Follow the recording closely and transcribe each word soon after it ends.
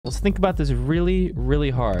Let's think about this really, really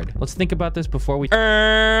hard. Let's think about this before we...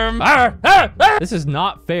 This is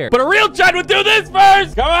not fair. But a real Chad would do this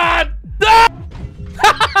first! Come on!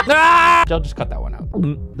 I'll just cut that one out.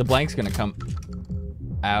 The blank's gonna come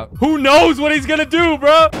out. Who knows what he's gonna do,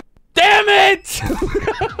 bro? Damn it!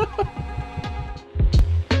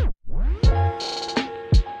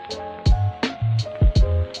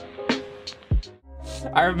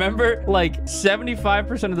 I remember like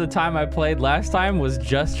 75% of the time I played last time was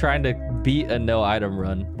just trying to beat a no item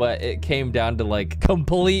run, but it came down to like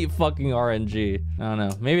complete fucking RNG. I don't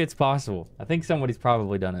know. Maybe it's possible. I think somebody's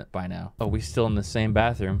probably done it by now. Oh, we still in the same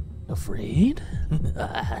bathroom. Afraid?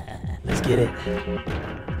 Let's get it.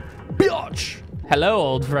 Biatch! Hello,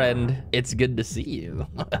 old friend. It's good to see you.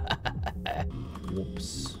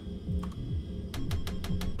 Whoops.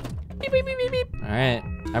 Beep, beep, beep, beep, beep. All right.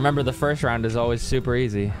 I remember the first round is always super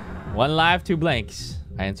easy. 1 live, 2 blanks.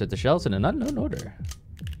 I insert the shells in an unknown order.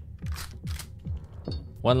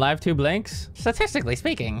 1 live, 2 blanks. Statistically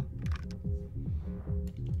speaking,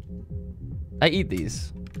 I eat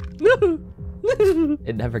these.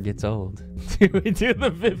 It never gets old. Do we do the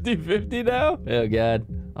 50-50 now? Oh God.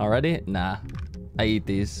 Already? Nah. I eat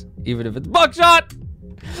these, even if it's buckshot.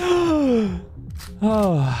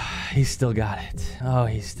 Oh, he still got it. Oh,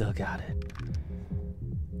 he still got it.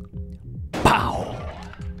 Pow!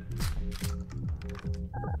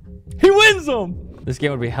 He wins them! This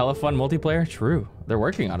game would be hella fun multiplayer. True. They're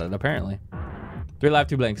working on it, apparently. 3 live,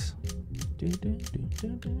 2 blanks.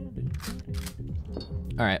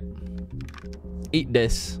 All right. Eat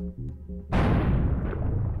this.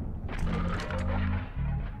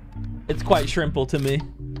 It's quite shrimple to me.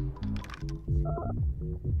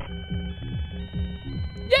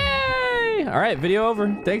 Yay! All right, video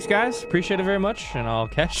over. Thanks, guys. Appreciate it very much, and I'll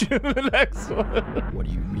catch you in the next one. What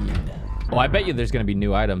do you mean? Oh, I bet you there's gonna be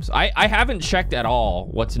new items. I haven't checked at all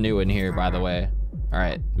what's new in here, by the way. All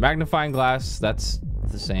right, magnifying glass, that's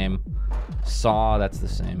the same. Saw, that's the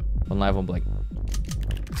same. 1 live, 1 blank.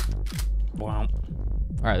 Wow.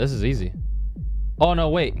 All right, this is easy. Oh no,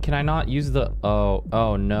 wait, can I not use the,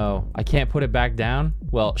 oh no. I can't put it back down?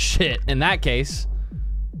 Well, shit, in that case.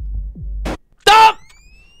 Stop!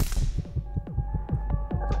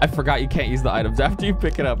 I forgot you can't use the items after you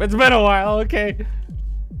pick it up. It's been a while, okay.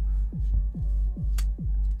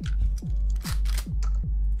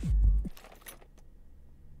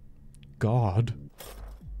 God,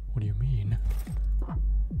 what do you mean?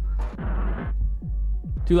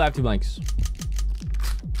 2 live, 2 blanks.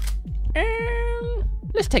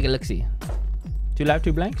 Let's take a look-see. 2 live,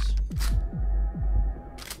 2 blanks.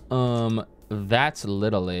 That's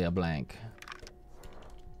literally a blank.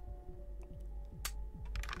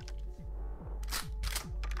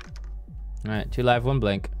 All right, 2 live, 1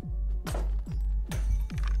 blank.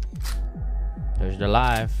 There's the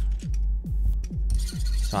live.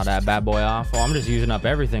 Saw that bad boy off. Oh, I'm just using up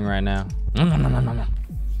everything right now. No.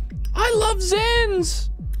 I love Zins!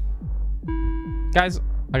 Guys,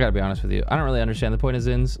 I gotta be honest with you. I don't really understand the point of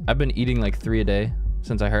Zins. I've been eating like 3 a day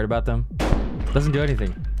since I heard about them. Doesn't do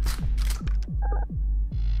anything.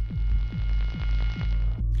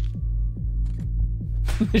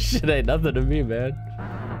 This shit ain't nothing to me, man.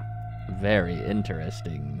 Very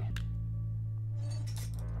interesting.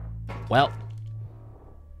 Well.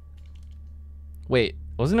 Wait,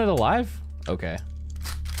 wasn't it alive? Okay.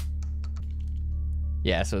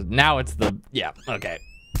 Yeah, so now it's the, yeah, okay.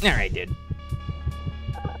 All right, dude.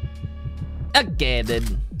 Okay, then.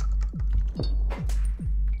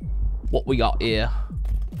 What we got here?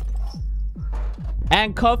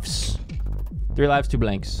 Handcuffs. 3 lives, 2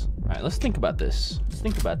 blanks. All right, let's think about this. Let's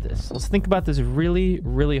think about this. Let's think about this really,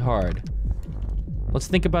 really hard. Let's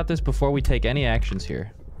think about this before we take any actions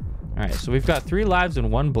here. All right, so we've got 3 lives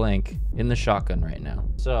and 1 blank in the shotgun right now.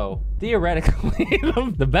 So theoretically,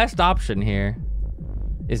 the best option here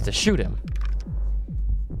is to shoot him.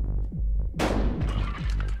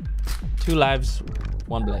 2 lives,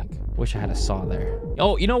 1 blank. Wish I had a saw there.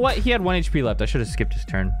 Oh, you know what? He had 1 HP left. I should have skipped his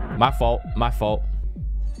turn. My fault. My fault.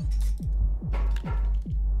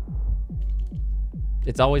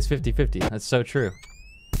 It's always 50-50. That's so true.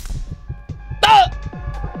 Ah!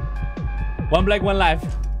 1 blank, 1 life.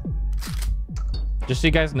 Just so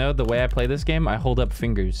you guys know, the way I play this game, I hold up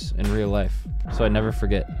fingers in real life, so I never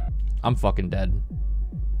forget. I'm fucking dead.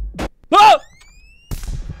 Ah!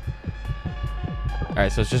 All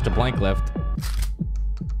right, so it's just a blank left.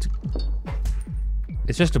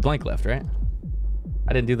 It's just a blank left, right?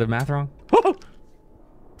 I didn't do the math wrong.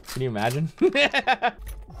 Can you imagine?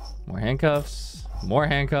 More handcuffs. More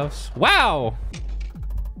handcuffs. Wow!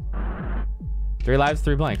 3 lives,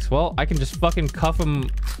 3 blanks. Well, I can just fucking cuff him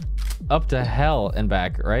up to hell and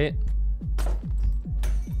back, right?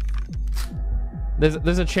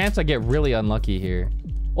 There's a chance I get really unlucky here.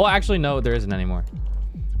 Well, actually, no, there isn't anymore.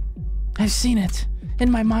 I've seen it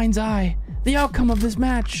in my mind's eye. The outcome of this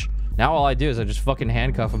match. Now all I do is I just fucking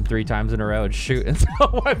handcuff him 3 times in a row and shoot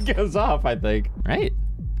until one goes off, I think. Right?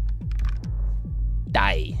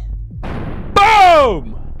 Die.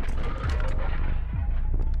 Boom!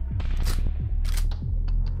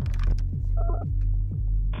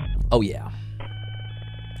 Oh, yeah.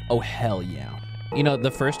 Oh, hell yeah. You know,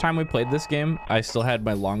 the first time we played this game, I still had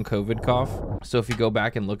my long COVID cough. So if you go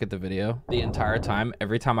back and look at the video, the entire time,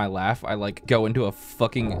 every time I laugh, I like go into a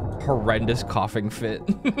fucking horrendous coughing fit.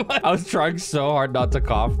 I was trying so hard not to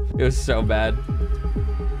cough. It was so bad.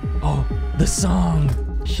 Oh, the song.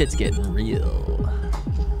 Shit's getting real.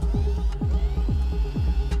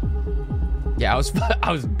 Yeah,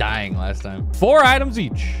 I was dying last time. 4 items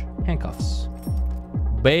each. Handcuffs.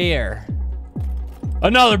 Bear.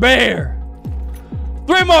 Another bear.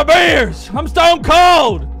 3 more bears! I'm stone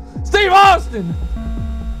cold! Steve Austin!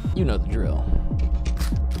 You know the drill.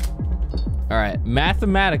 All right,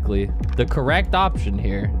 mathematically, the correct option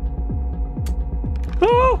here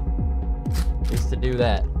is to do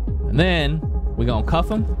that. And then we're gonna cuff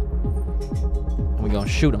him and we're gonna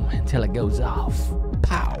shoot him until it goes off.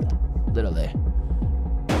 Pow, literally.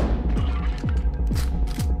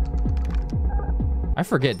 I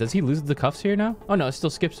forget, does he lose the cuffs here now? Oh no, it still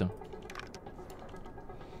skips him.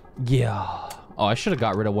 Yeah. Oh, I should have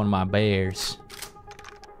got rid of one of my bears.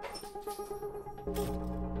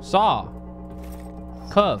 Saw.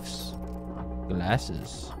 Cuffs.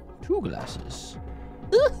 Glasses. 2 glasses.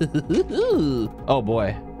 Oh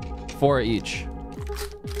boy. 4 each.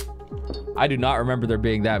 I do not remember there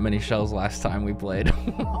being that many shells last time we played.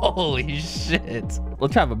 Holy shit.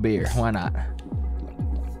 Let's have a beer. Why not?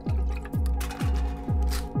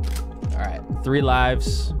 All right. 3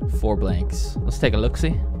 lives, 4 blanks. Let's take a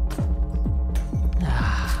look-see.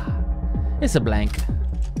 It's a blank.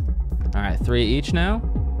 All right, 3 each now.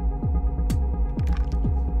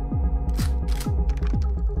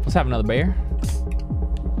 Let's have another bear.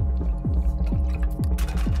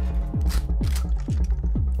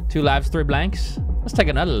 Two lives, 3 blanks. Let's take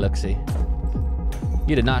another look-see.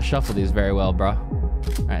 You did not shuffle these very well, bro.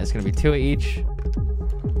 All right, it's gonna be 2 each.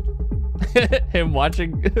 Him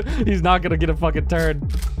watching, he's not gonna get a fucking turn.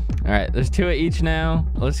 All right, there's 2 each now.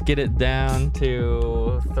 Let's get it down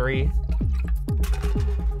to 3.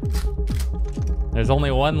 There's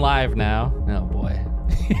only 1 live now. Oh boy.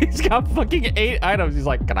 He's got fucking 8 items. He's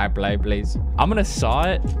like, can I play, please? I'm gonna saw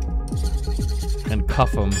it and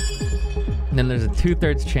cuff him. And then there's a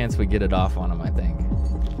 2/3 chance we get it off on him, I think.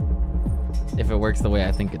 If it works the way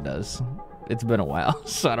I think it does. It's been a while,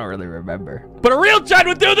 so I don't really remember. But a real Chad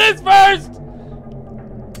would do this first!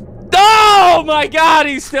 Oh my God,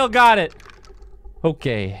 he still got it.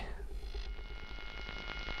 Okay.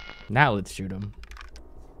 Now let's shoot him.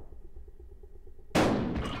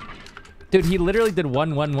 Dude, he literally did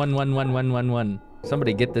 1, 1, 1, 1, 1, 1, 1, 1.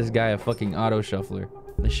 Somebody get this guy a fucking auto shuffler.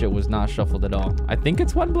 This shit was not shuffled at all. I think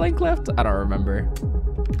it's 1 blank left. I don't remember.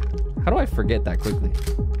 How do I forget that quickly?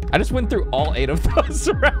 I just went through all 8 of those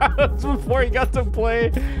rounds before he got to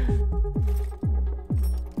play.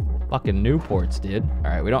 Fucking Newports, dude.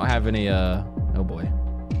 All right, we don't have any, oh boy.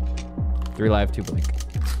 3 live, 2 blank.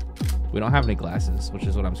 We don't have any glasses, which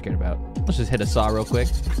is what I'm scared about. Let's just hit a saw real quick.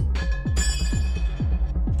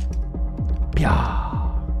 Yeah.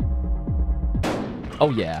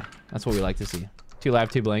 Oh yeah, that's what we like to see. 2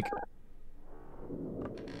 live, 2 blank.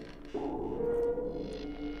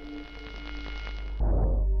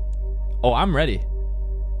 Oh, I'm ready.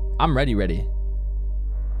 I'm ready.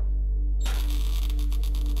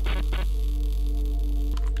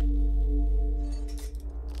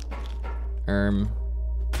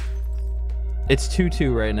 It's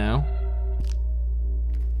 2-2 right now.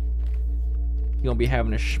 You gonna be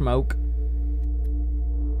having a smoke.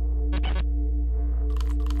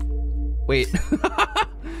 Wait.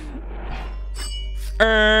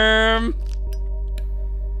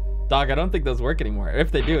 Dog, I don't think those work anymore.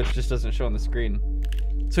 If they do, it just doesn't show on the screen.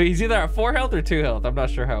 So he's either at 4 health or 2 health. I'm not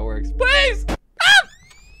sure how it works. Please! Ah!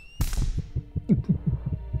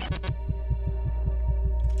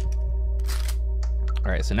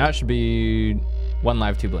 All right, so now it should be 1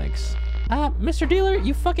 live, 2 blanks. Mr. Dealer,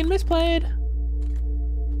 you fucking misplayed.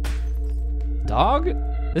 Dog?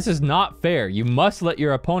 This is not fair. You must let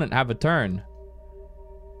your opponent have a turn.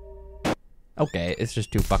 Okay, it's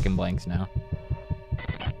just 2 fucking blanks now.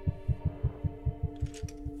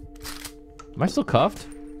 Am I still cuffed?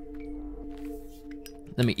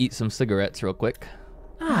 Let me eat some cigarettes real quick.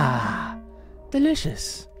 Ah,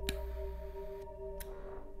 delicious.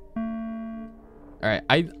 All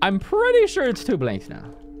right, I'm pretty sure it's 2 blanks now.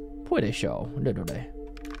 Pretty sure.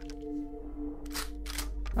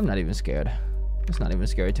 I'm not even scared. It's not even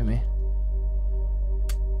scary to me.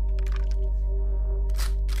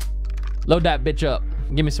 Load that bitch up.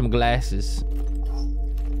 Give me some glasses.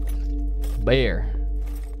 Bear.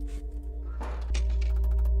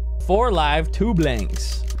 4 live, 2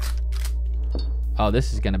 blanks. Oh,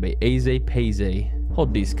 this is gonna be easy peasy.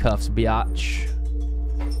 Hold these cuffs, biatch.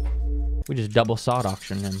 We just double sawed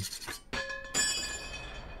auction him.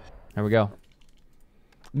 There we go.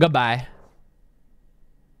 Goodbye.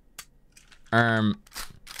 Well,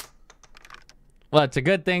 it's a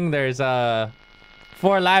good thing there's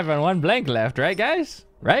 4 live and 1 blank left, right, guys?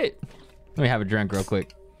 Right? Let me have a drink real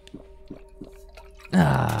quick.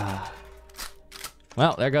 Ah.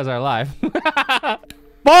 Well, there goes our live.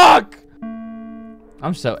 Fuck!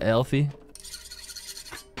 I'm so healthy.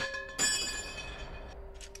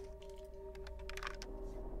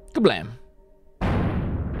 Kablam.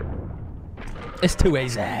 It's too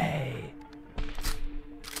easy.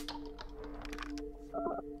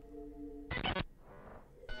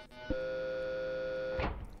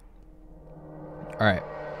 All right.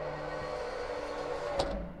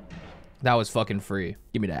 That was fucking free.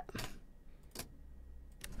 Give me that.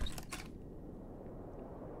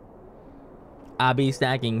 I'll be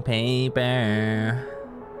stacking paper.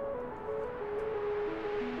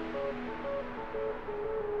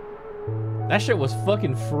 That shit was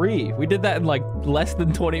fucking free. We did that in like less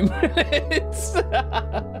than 20 minutes.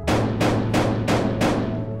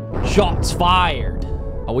 Shots fired.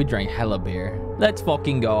 Oh, we drank hella beer. Let's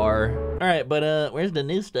fucking go. All right, but where's the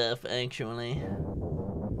new stuff actually?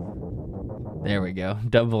 There we go.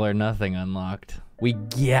 Double or nothing unlocked. We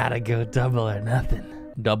gotta go double or nothing.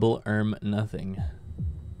 Double nothing.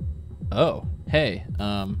 Oh, hey,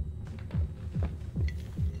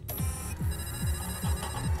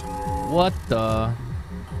 what the?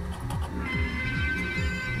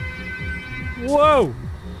 Whoa!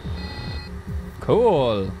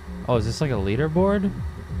 Cool. Oh, is this like a leaderboard?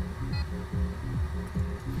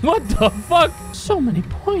 What the fuck? So many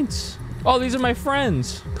points. Oh, these are my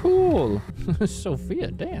friends. Cool.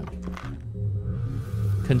 Sophia, damn.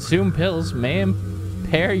 Consume pills may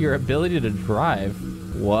impair your ability to drive.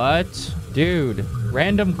 What? Dude,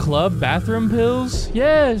 random club bathroom pills?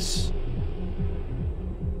 Yes.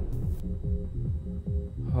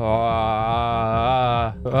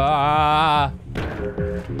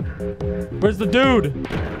 Where's the dude?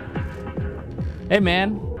 Hey,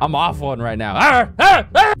 man, I'm off one right now.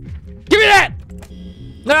 Give me that!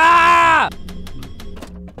 Ah!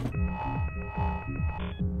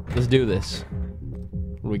 Let's do this.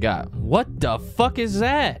 What do we got? What the fuck is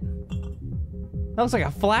that? That looks like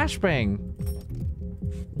a flashbang.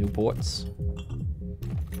 Newports.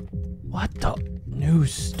 What the? New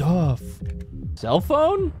stuff. Cell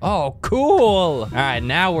phone? Oh, cool. All right,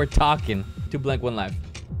 now we're talking. 2 blank, 1 live.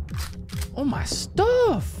 Oh, my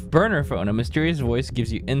stuff. Burner phone. A mysterious voice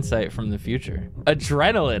gives you insight from the future.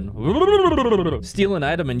 Adrenaline. Steal an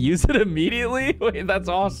item and use it immediately? Wait, that's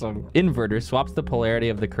awesome. Inverter swaps the polarity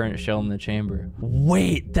of the current shell in the chamber.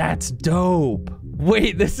 Wait, that's dope.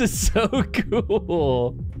 Wait, this is so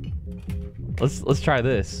cool. Let's try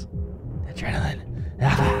this. Adrenaline.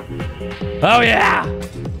 Oh, yeah.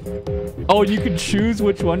 Oh, you can choose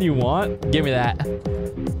which one you want? Give me that.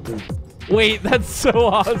 Wait, that's so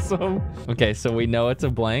awesome. Okay, so we know it's a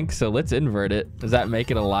blank, so let's invert it. Does that make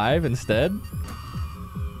it alive instead?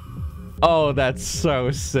 Oh, that's so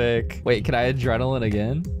sick. Wait, can I adrenaline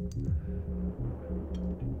again?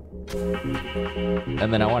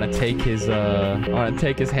 And then I want to take his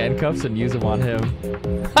handcuffs and use them on him.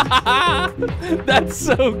 That's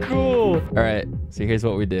so cool. All right, so here's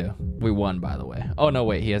what we do. We won, by the way. Oh no,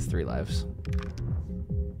 wait, he has 3 lives.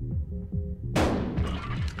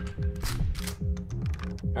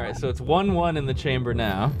 All right, so it's 1-1 in the chamber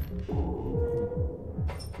now.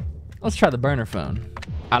 Let's try the burner phone.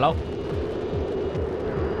 Hello?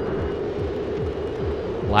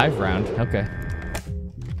 Live round, okay.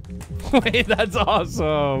 Wait, that's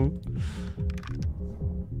awesome.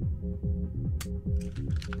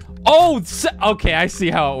 Oh, okay, I see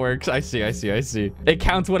how it works. I see. It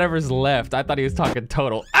counts whatever's left. I thought he was talking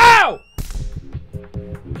total. Ow!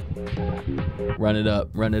 Run it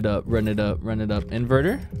up. Inverter,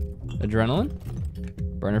 adrenaline,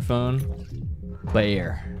 burner phone,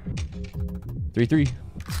 bear. 3-3.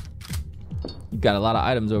 You got a lot of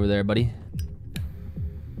items over there, buddy.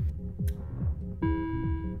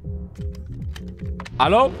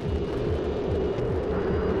 Hello?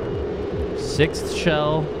 6th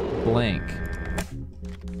shell blank.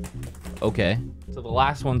 Okay. So the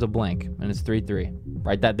last one's a blank, and it's 3-3.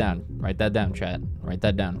 Write that down. Write that down, chat. Write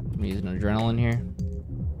that down. I'm using adrenaline here.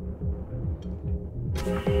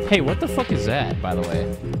 Hey, what the fuck is that, by the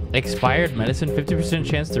way? Expired medicine, 50%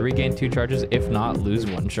 chance to regain 2 charges, if not, lose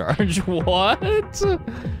 1 charge. What?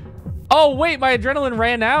 Oh, wait, my adrenaline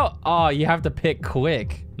ran out? Oh, you have to pick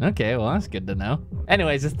quick. Okay, well, that's good to know.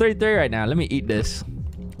 Anyways, it's 3-3 right now. Let me eat this.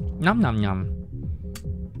 Nom, nom, nom.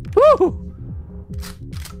 Woo!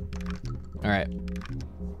 All right.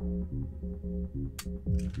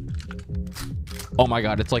 Oh my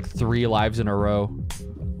God, it's like 3 lives in a row.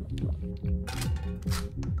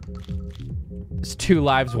 It's 2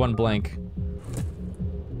 lives, 1 blank.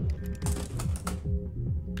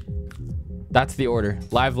 That's the order.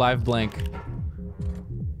 Live, live, blank.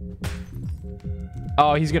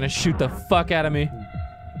 Oh, he's gonna shoot the fuck out of me.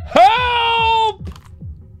 Help!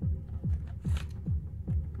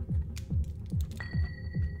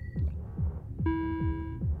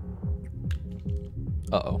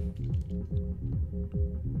 Uh-oh.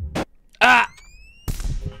 Ah!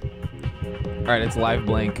 All right, it's live,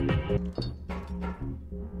 blank.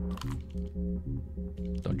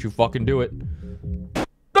 Don't you fucking do it.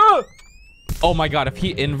 Ah! Oh my God, if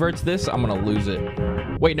he inverts this, I'm gonna lose it.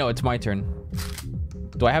 Wait, no, it's my turn.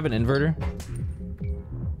 Do I have an inverter?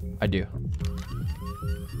 I do.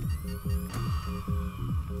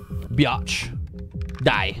 Biatch.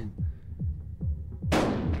 Die. All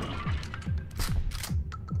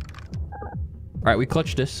right, we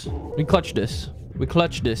clutched this. We clutched this. We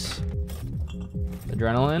clutched this.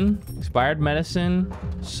 Adrenaline, expired medicine,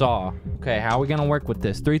 saw. Okay, how are we gonna work with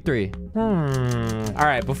this? 3-3. All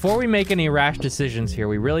right, before we make any rash decisions here,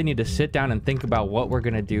 we really need to sit down and think about what we're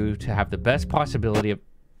gonna do to have the best possibility of...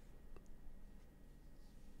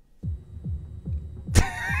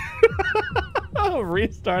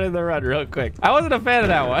 Restarted the run real quick. I wasn't a fan of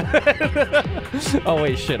that one. Oh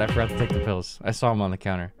wait, shit, I forgot to take the pills. I saw them on the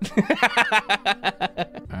counter.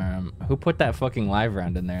 Who put that fucking live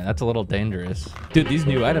round in there? That's a little dangerous. Dude, these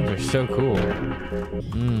new items are so cool.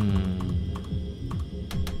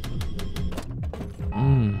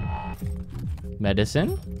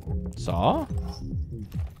 Medicine. Saw.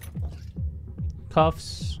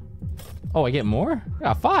 Cuffs. Oh, I get more? I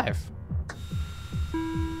got 5.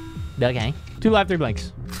 Okay. 2 live, 3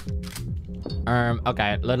 blanks.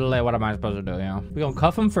 Okay, literally, what am I supposed to do, you know? We're gonna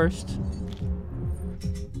cuff him first.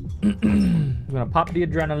 We're gonna pop the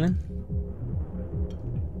adrenaline.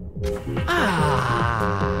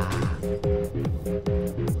 Ah!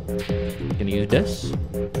 Gonna use this.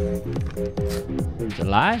 It's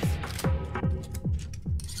alive.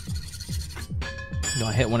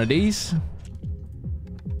 Gonna hit one of these.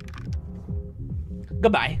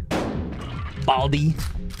 Goodbye, Baldy.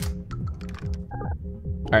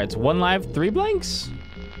 All right, it's 1 live, 3 blanks.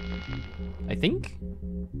 I think.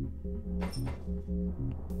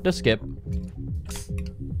 Just skip.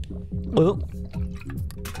 Oh.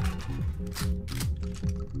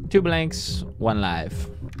 2 blanks, 1 live.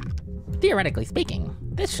 Theoretically speaking,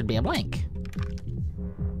 this should be a blank.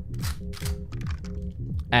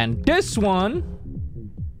 And this one.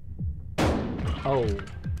 Oh.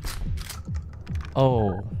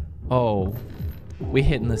 Oh. Oh. We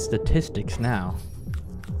hitting the statistics now.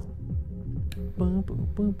 Boom, boom,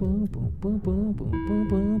 boom, boom, boom, boom, boom, boom,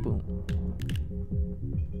 boom, boom.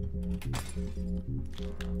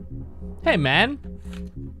 Hey, man.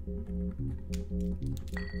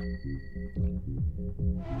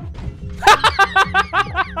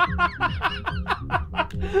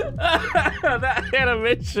 That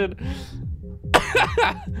animation.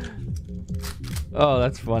 Oh,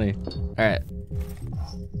 that's funny. All right.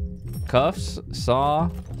 Cuffs, saw,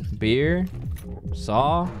 beer,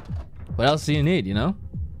 saw. What else do you need, you know?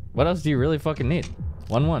 What else do you really fucking need?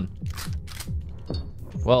 1-1.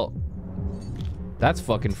 Well, that's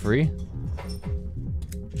fucking free.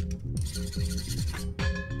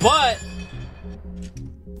 But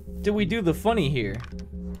do we do the funny here?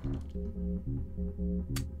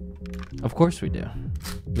 Of course we do.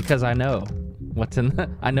 Because I know what's in the,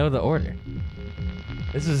 I know the order.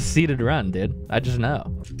 This is a seated run, dude. I just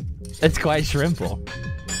know. It's quite shrimple.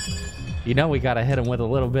 You know we gotta hit him with a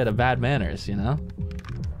little bit of bad manners, you know?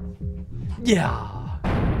 Yeah.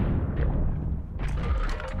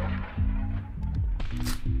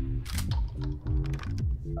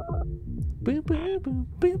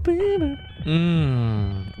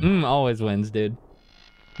 Always wins, dude.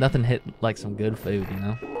 Nothing hit like some good food, you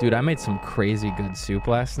know? Dude, I made some crazy good soup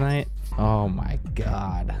last night. Oh my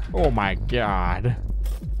God. Oh my God.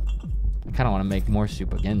 I kind of want to make more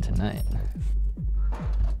soup again tonight.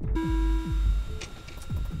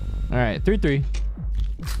 All right, 3-3.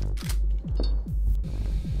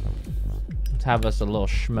 Let's have us a little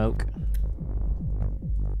smoke.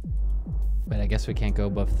 But I guess we can't go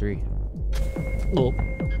above 3. Oh.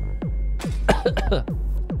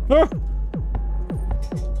 All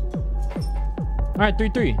right,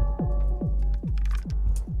 3-3.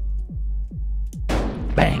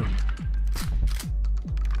 Bang.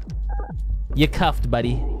 You cuffed,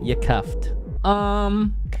 buddy. You cuffed.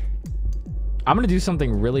 I'm gonna do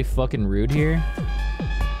something really fucking rude here.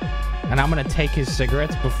 And I'm gonna take his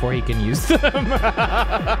cigarettes before he can use them.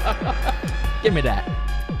 Give me that.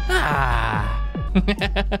 Ah.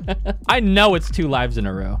 I know it's 2 lives in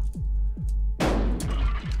a row.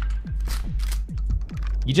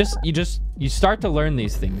 You start to learn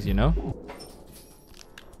these things, you know?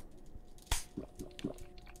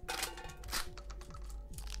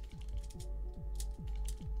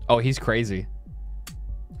 Oh, he's crazy.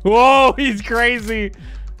 Whoa, he's crazy.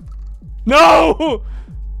 No!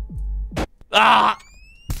 Ah!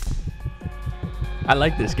 I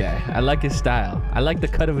like this guy. I like his style. I like the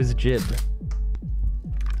cut of his jib.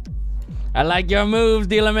 I like your moves,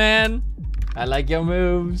 dealer man. I like your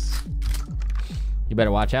moves. You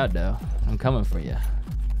better watch out, though. I'm coming for you.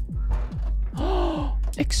 Oh,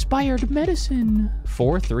 expired medicine.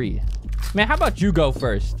 4-3. Man, how about you go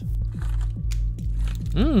first?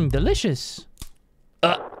 Mmm, delicious.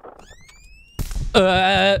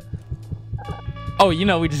 Oh, you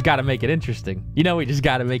know, we just gotta make it interesting. You know, we just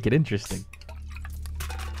gotta make it interesting.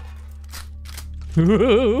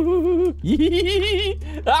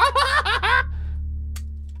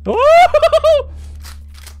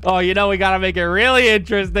 Oh, you know, we gotta make it really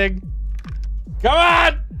interesting. Come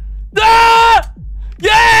on! Ah!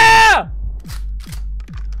 Yeah!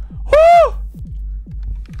 Woo!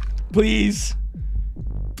 Please.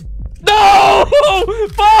 No!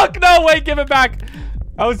 Fuck! No, wait, give it back.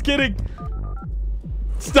 I was kidding.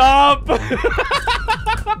 Stop!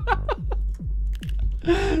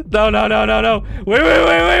 No, no, no, no, no. Wait, wait,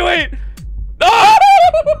 wait, wait, wait. No!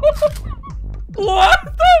 What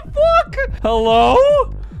the fuck? Hello?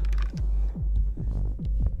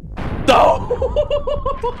 No!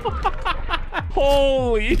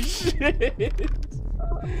 Holy shit.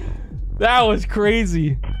 That was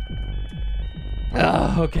crazy.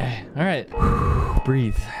 Oh, okay. All right.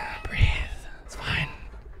 Breathe. Breathe. It's fine.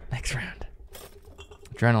 Next round.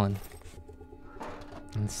 Adrenaline.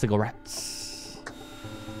 And cigarettes.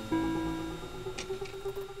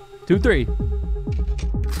 2-3.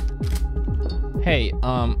 Hey,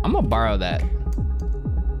 I'm gonna borrow that.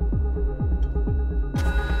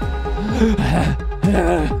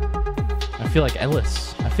 I feel like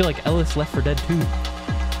Ellis. I feel like Ellis Left 4 Dead 2.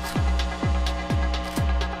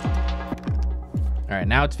 All right,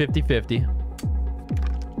 now it's 50-50.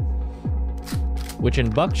 Which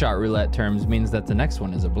in buckshot roulette terms means that the next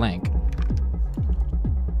one is a blank.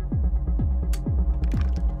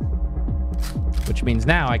 Which means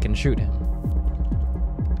now I can shoot him.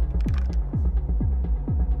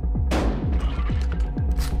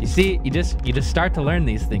 You see, you just start to learn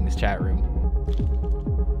these things, chat room.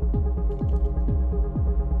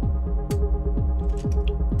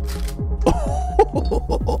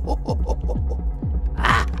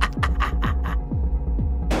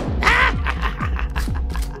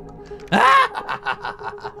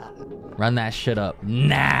 Run that shit up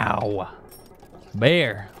now.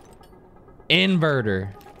 Bear,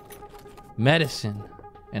 inverter, medicine,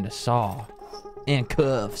 and a saw, and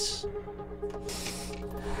cuffs.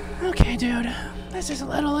 Okay, dude, this is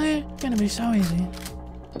literally gonna be so easy.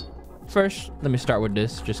 First, let me start with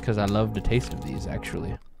this, just because I love the taste of these,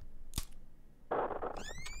 actually.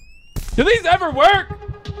 Do these ever work?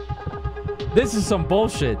 This is some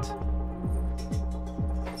bullshit.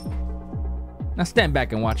 Now stand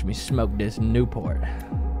back and watch me smoke this Newport.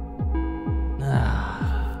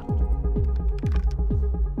 Ah.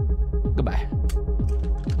 Goodbye.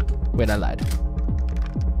 Wait, I lied.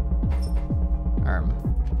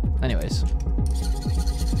 Anyways.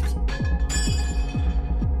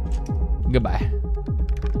 Goodbye.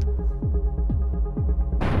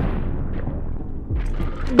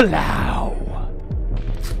 Blow.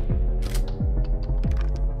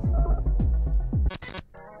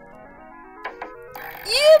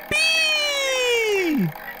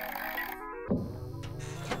 Yippee!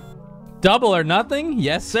 Double or nothing?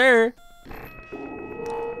 Yes, sir.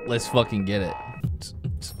 Let's fucking get it.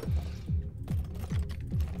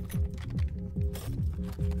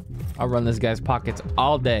 I'll run this guy's pockets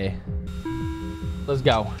all day. Let's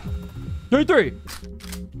go. 3-3.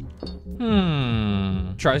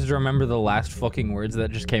 Tries to remember the last fucking words that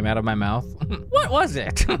just came out of my mouth. What was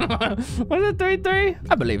it? Was it 3-3?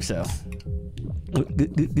 I believe so.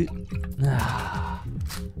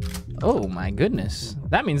 Oh my goodness.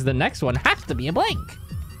 That means the next one has to be a blank.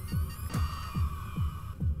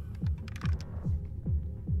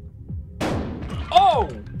 Oh!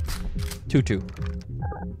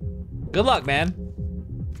 2-2. Good luck, man.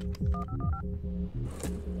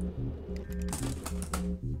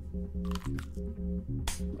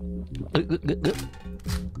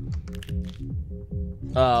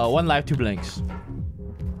 One life, 2 blanks.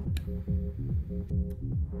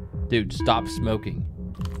 Dude, stop smoking.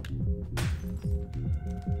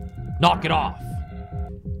 Knock it off.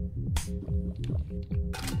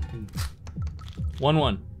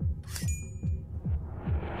 1-1.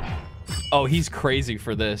 Oh, he's crazy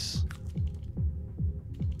for this.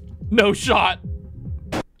 No shot.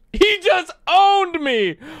 He just owned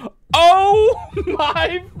me. Oh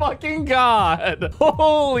my fucking God.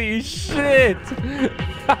 Holy shit.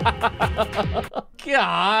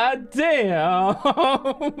 God damn.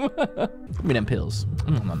 Give me them pills.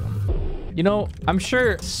 You know, I'm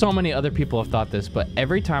sure so many other people have thought this, but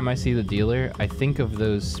every time I see the dealer, I think of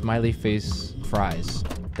those smiley face fries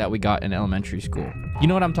that we got in elementary school. You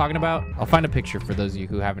know what I'm talking about? I'll find a picture for those of you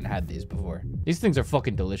who haven't had these before. These things are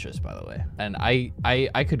fucking delicious, by the way. And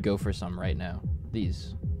I could go for some right now.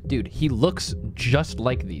 These. Dude, he looks just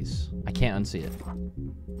like these. I can't unsee it.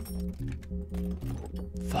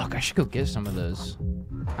 Fuck, I should go get some of those.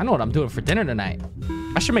 I know what I'm doing for dinner tonight.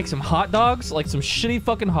 I should make some hot dogs, like some shitty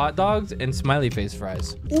fucking hot dogs and smiley face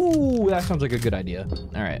fries. Ooh, that sounds like a good idea.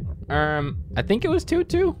 All right. I think it was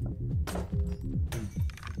 2-2.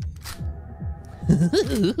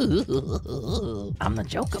 I'm the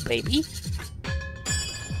Joker, baby.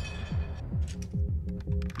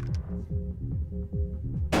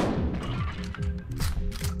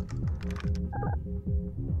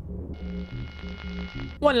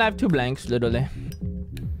 One life, 2 blanks, literally.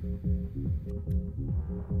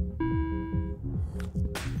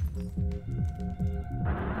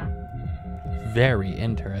 Very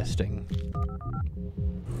interesting.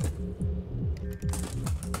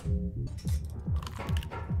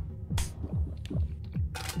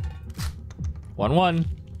 One.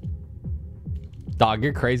 Dog,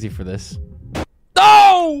 you're crazy for this.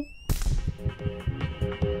 Oh!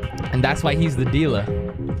 And that's why he's the dealer.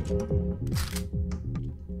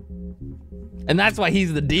 And that's why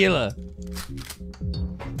he's the dealer.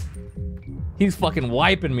 He's fucking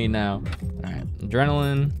wiping me now. All right,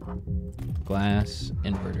 adrenaline, glass,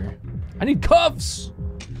 inverter. I need cuffs.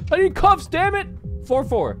 I need cuffs, damn it.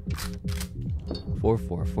 4-4.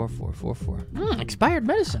 4-4. Expired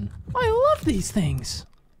medicine. I love these things.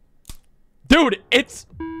 Dude, it's...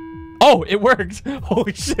 Oh, it worked.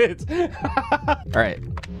 Holy shit. All right.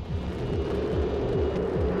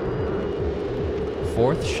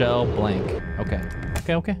 4th shell blank. Okay.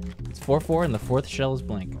 It's 4-4 and the 4th shell is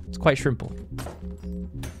blank. It's quite shrimple.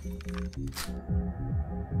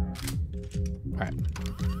 All right.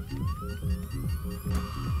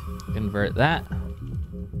 Invert that.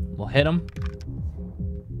 We'll hit him.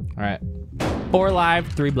 All right. 4 live,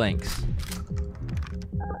 3 blanks.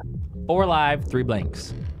 4 live, 3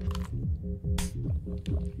 blanks.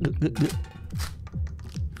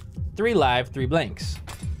 3 live, 3 blanks.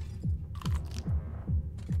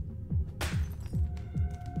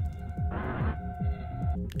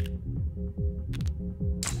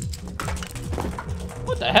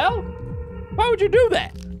 What the hell? Why would you do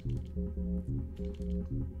that?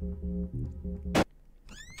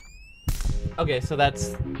 Okay, so that's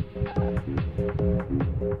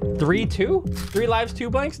 3-2? 3 lives, 2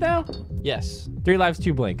 blanks now? Yes, 3 lives,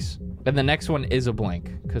 2 blanks. And the next one is a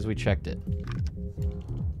blank because we checked it.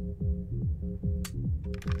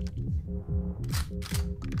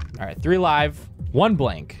 All right, 3 live, 1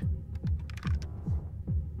 blank.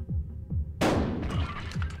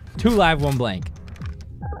 2 live, 1 blank.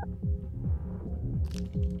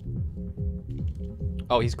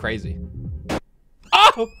 Oh, he's crazy.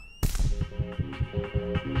 Oh!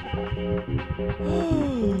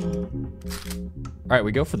 All right,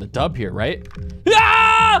 we go for the dub here, right?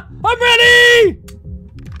 Ah! I'm ready!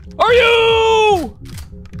 Are you?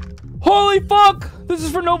 Holy fuck! This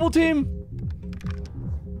is for Noble Team.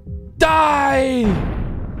 Die!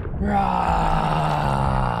 Rah!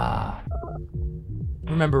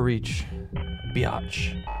 Remember reach.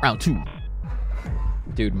 Biatch. Round 2.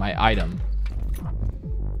 Dude, my item.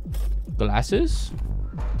 Glasses.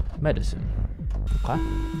 Medicine. Okay.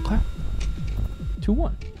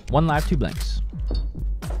 2-1. 1 live, 2 blanks.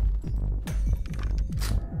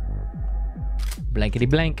 Blankety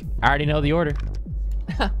blank. I already know the order.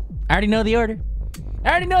 I already know the order. I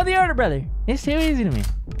already know the order, brother. It's too easy to me.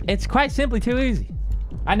 It's quite simply too easy.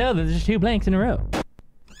 I know that there's 2 blanks in a row.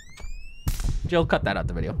 Jill, cut that out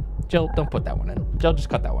the video. Jill, don't put that one in. Jill, just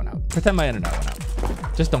cut that one out. Pretend my internet went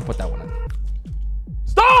out. Just don't put that one in.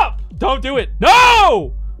 Stop! Don't do it.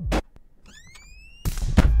 No!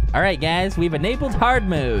 All right, guys, we've enabled hard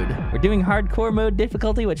mode. We're doing hardcore mode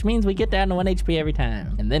difficulty, which means we get down to 1 HP every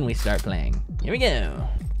time. And then we start playing. Here we go.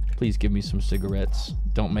 Please give me some cigarettes.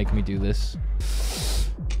 Don't make me do this.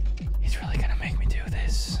 He's really gonna make me do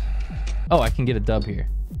this. Oh, I can get a dub here.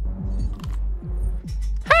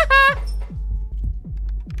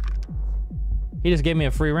 He just gave me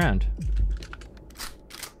a free round.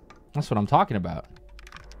 That's what I'm talking about.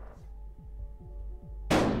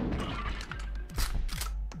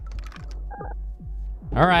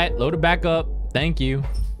 All right, load it back up. Thank you.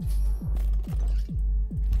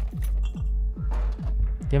 Do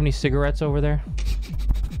you have any cigarettes over there?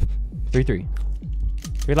 3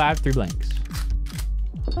 live, 3 blanks.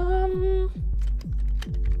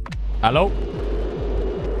 Hello?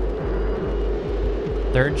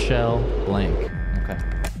 3rd shell, blank. Okay.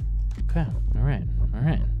 Okay. All right. All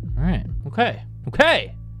right. All right. Okay.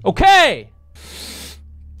 Okay. Okay.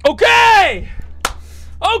 Okay.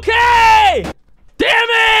 Okay. Damn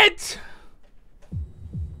it!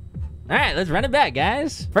 All right, let's run it back,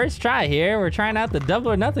 guys. First try here. We're trying out the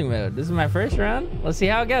double or nothing mode. This is my first run. Let's see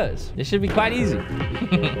how it goes. It should be quite easy.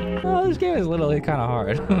 Oh, this game is literally kind of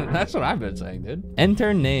hard. That's what I've been saying, dude.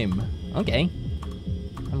 Enter name. Okay.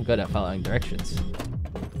 I'm good at following directions.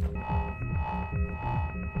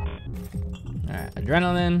 All right,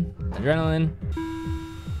 adrenaline, adrenaline.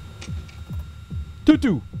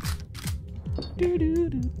 Tutu.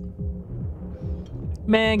 Doo-doo-doo.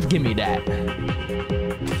 Man, give me that.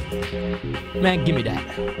 Man, give me that.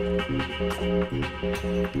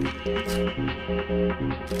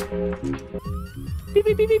 Beep,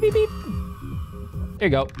 beep, beep, beep, beep, beep. There you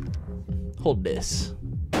go. Hold this.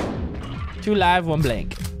 2 live, 1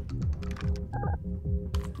 blank.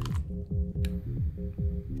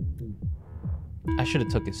 I should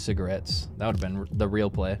have took his cigarettes. That would have been the real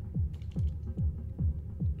play.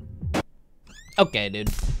 Okay, dude.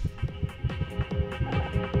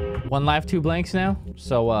 1 live, 2 blanks now.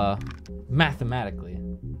 So, mathematically.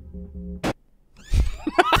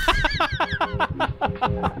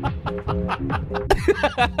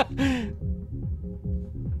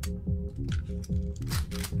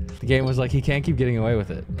 The game was like, he can't keep getting away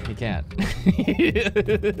with it. He can't.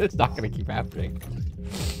 It's not gonna keep happening.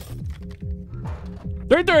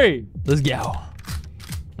 3-3. Let's go. All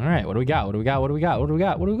right, what do we got? What do we got? What do we got? What do we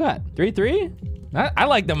got? What do we got? 3-3? I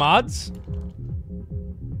like the mods.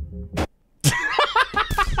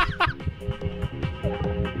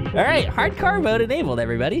 All right, hardcore mode enabled,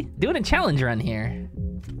 everybody. Doing a challenge run here.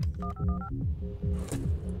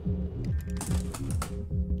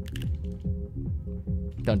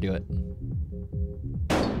 Don't do it.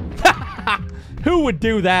 Who would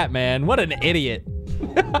do that, man? What an idiot.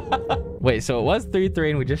 Wait, so it was 3-3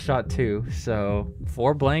 and we just shot 2. So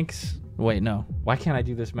 4 blanks. Wait, no. Why can't I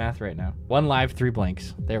do this math right now? 1 live, 3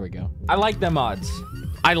 blanks. There we go. I like them odds.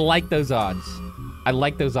 I like those odds. I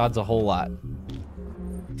like those odds a whole lot.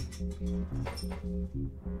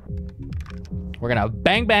 We're gonna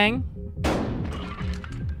bang, bang.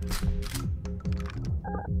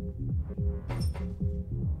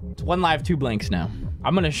 It's 1 live, 2 blanks now.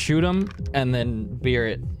 I'm gonna shoot him and then beer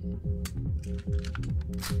it.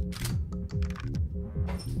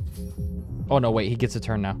 Oh no, wait, he gets a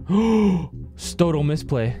turn now. Total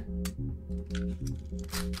misplay.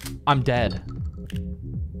 I'm dead.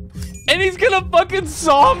 And he's gonna fucking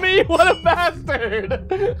saw me? What a bastard!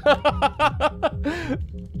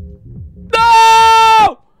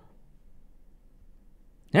 No!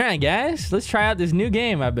 All right, guys, let's try out this new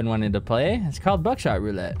game I've been wanting to play. It's called BUCKSHOT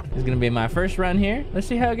Roulette. It's gonna be my first run here. Let's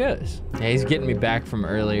see how it goes. Yeah, he's getting me back from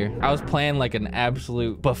earlier. I was playing like an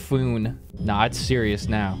absolute buffoon. Nah, it's serious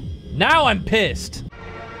now. Now I'm pissed.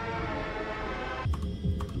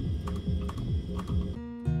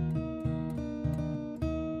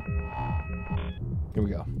 Here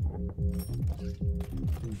we go.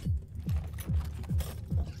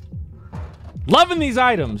 Loving these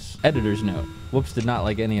items. Editor's note. Whoops did not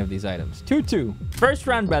like any of these items. 2-2. First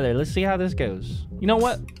round, brother. Let's see how this goes. You know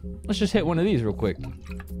what? Let's just hit one of these real quick.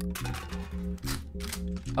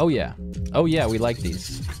 Oh, yeah. Oh, yeah. We like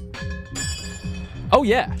these. Oh,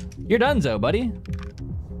 yeah. You're donezo, buddy.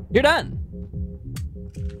 You're done.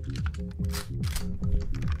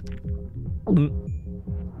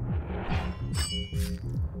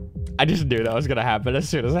 I just knew that was going to happen as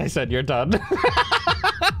soon as I said you're done.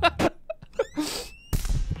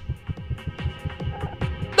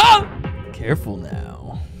 Careful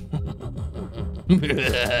now. All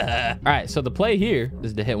right, so the play here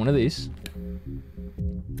is to hit one of these.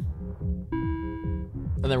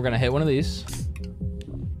 And then we're gonna hit one of these.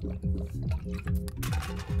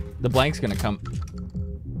 The blank's gonna come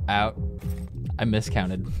out. I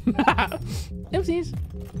miscounted. Oopsies.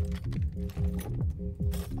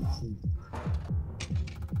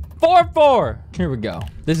 4-4. Here we go.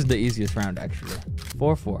 This is the easiest round, actually.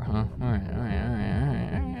 4-4, huh? All right.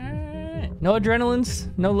 No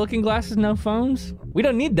adrenalines, no looking glasses, no phones. We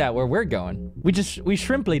don't need that where we're going. We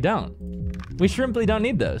shrimply don't. We shrimply don't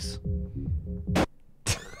need those.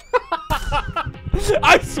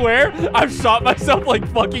 I swear, I've shot myself like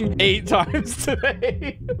fucking 8 times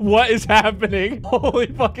today. What is happening? Holy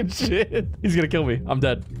fucking shit. He's gonna kill me. I'm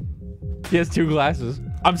dead. He has 2 glasses.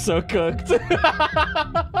 I'm so cooked. All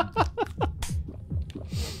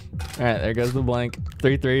right, there goes the blank.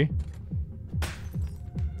 3-3.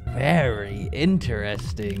 Very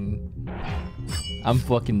interesting. I'm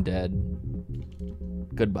fucking dead.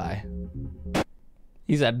 Goodbye.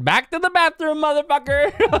 He said, back to the bathroom,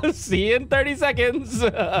 motherfucker. See you in 30 seconds.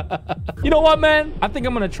 You know what, man? I think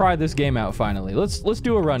I'm gonna try this game out finally. Let's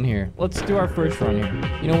do a run here. Let's do our first run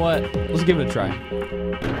here. You know what? Let's give it a try.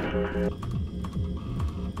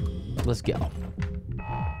 Let's go.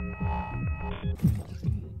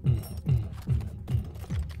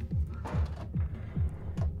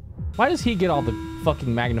 Why does he get all the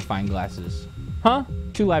fucking magnifying glasses? Huh?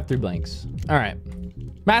 2 live, 3 blanks. All right.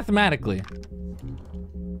 Mathematically.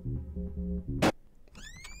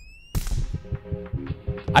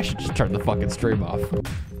 I should just turn the fucking stream off.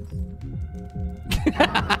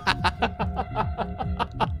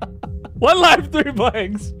 1 live, 3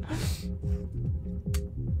 blanks.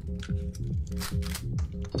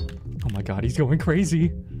 Oh my god, he's going crazy.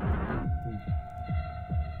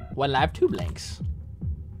 1 live, 2 blanks.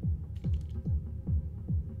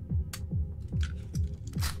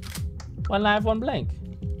 One live, 1 blank.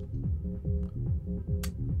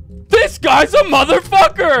 This guy's a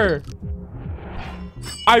motherfucker!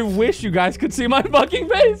 I wish you guys could see my fucking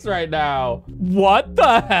face right now. What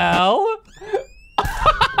the hell?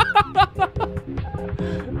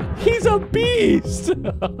 He's a beast.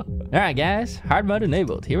 All right, guys. Hard mode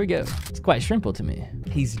enabled. Here we go. It's quite simple to me.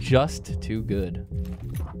 He's just too good.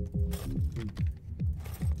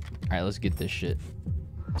 All right, let's get this shit.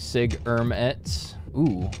 Sig Ermets.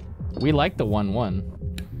 Ooh. We like the 1-1.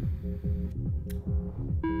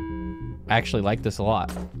 I actually like this a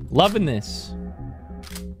lot. Loving this.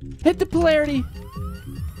 Hit the polarity.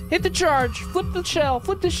 Hit the charge. Flip the shell.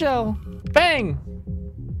 Flip the shell. Bang.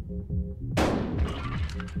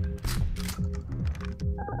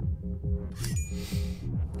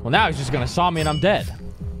 Well, now he's just gonna saw me and I'm dead.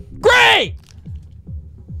 Great!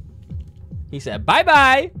 He said,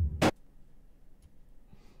 bye-bye.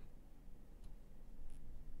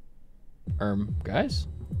 Guys.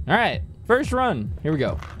 All right, first run. Here we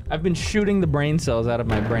go. I've been shooting the brain cells out of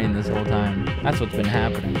my brain this whole time. That's what's been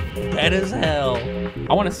happening. Dead as hell.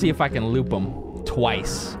 I want to see if I can loop them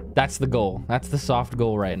twice. That's the goal. That's the soft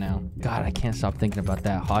goal right now. God, I can't stop thinking about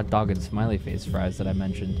that hot dog and smiley face fries that I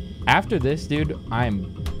mentioned. After this, dude,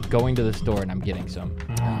 I'm going to the store and I'm getting some.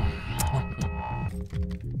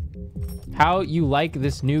 How you like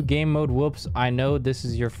this new game mode, Whoops? I know this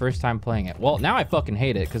is your first time playing it. Well, now I fucking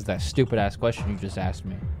hate it because that stupid ass question you just asked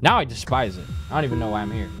me. Now I despise it. I don't even know why I'm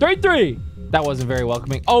here. 3-3. That wasn't very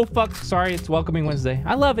welcoming. Oh, fuck. Sorry. It's Welcoming Wednesday.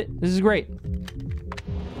 I love it. This is great.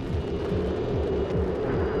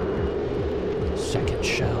 Second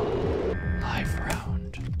shell. Live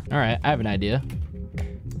round. All right. I have an idea.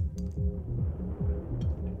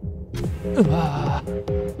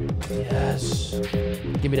 Yes.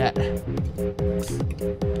 Give me that.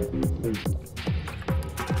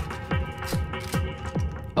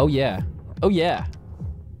 Oh yeah. Oh yeah.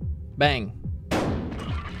 Bang.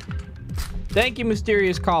 Thank you,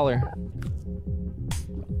 mysterious caller.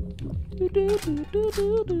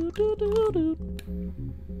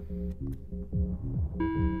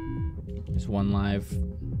 There's 1 live,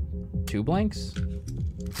 2 blanks.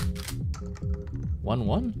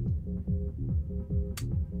 1-1.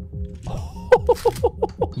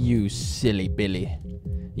 You silly Billy.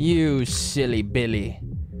 You silly Billy.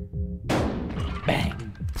 Bang.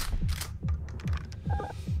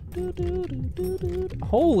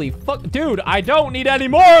 Holy fuck. Dude, I don't need any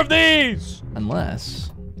more of these.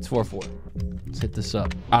 Unless it's 4-4. Let's hit this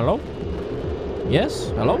up. Hello? Yes?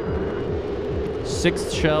 Hello?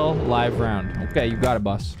 6th shell live round. Okay, you got it,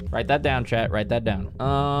 boss. Write that down, chat. Write that down.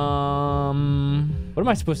 What am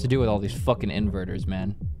I supposed to do with all these fucking inverters,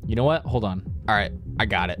 man? You know what? Hold on. All right, I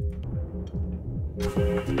got it.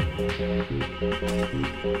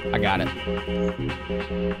 I got it.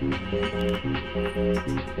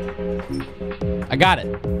 I got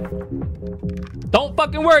it. Don't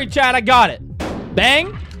fucking worry, Chad. I got it.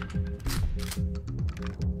 Bang.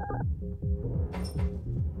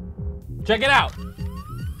 Check it out.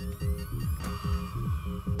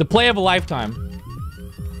 The play of a lifetime.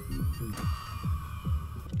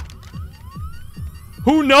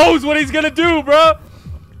 Who knows what he's gonna do, bro?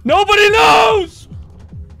 Nobody knows.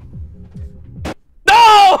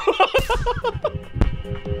 No!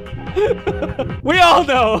 We all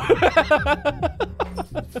know.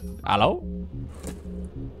 Hello?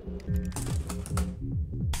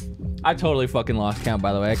 I totally fucking lost count,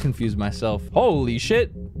 by the way. I confused myself. Holy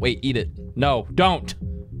shit. Wait, eat it. No, don't.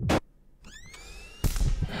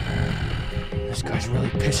 This guy's really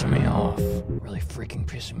pissing me off. Really freaking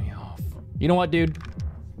pissing me off. You know what, dude?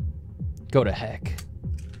 Go to heck.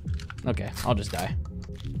 Okay, I'll just die.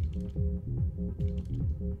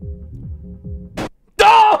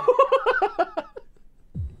 No!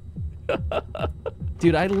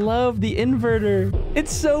 Dude, I love the inverter.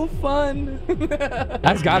 It's so fun.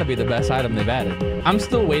 That's gotta be the best item they've added. I'm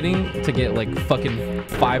still waiting to get like fucking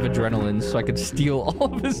 5 adrenalines so I could steal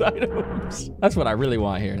all of his items. That's what I really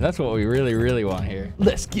want here. That's what we really, really want here.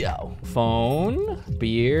 Let's go. Phone,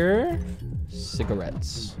 beer,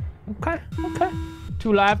 cigarettes. Okay, okay.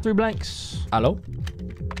 2 live, 3 blanks. Hello?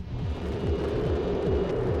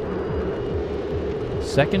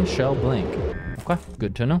 Second shell blank. Okay,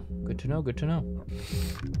 good to know. Good to know, good to know.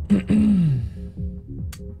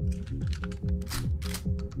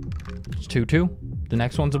 It's 2-2. The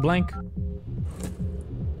next one's a blank.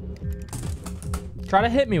 Try to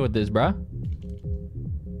hit me with this, bruh.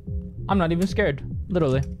 I'm not even scared,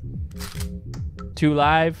 literally. 2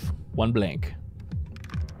 live, 1 blank.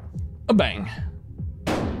 A bang.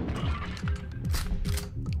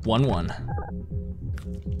 1-1.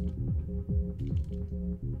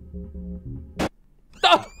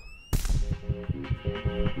 Oh!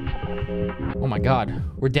 Oh my God,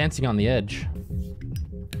 we're dancing on the edge.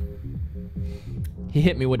 He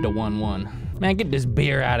hit me with the 1-1. Man, get this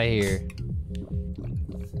beer out of here.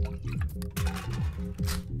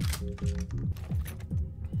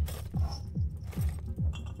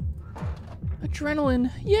 Adrenaline,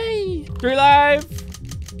 yay! 3 live,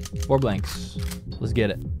 4 blanks. Let's get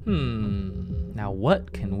it. Now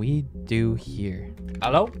what can we do here?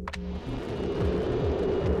 Hello?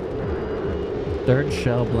 3rd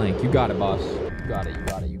shell blank. You got it, boss. You got it, you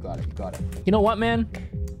got it, you got it, you got it. You know what, man?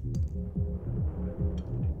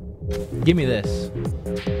 Give me this.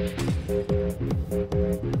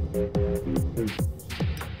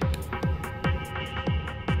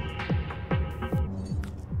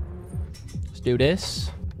 Let's do this.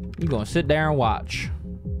 You gonna sit there and watch.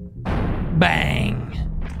 Bang!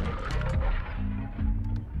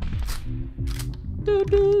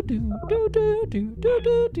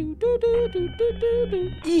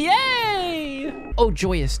 Yay! Oh,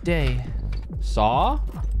 joyous day. Saw?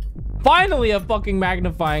 Finally a fucking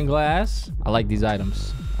magnifying glass. I like these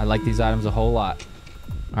items. I like these items a whole lot.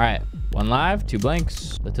 All right, 1 live, 2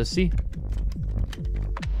 blanks. Let us see.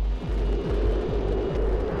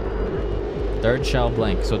 3rd shell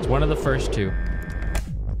blank, so it's one of the first 2.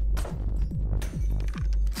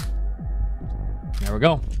 There we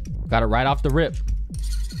go. Got it right off the rip.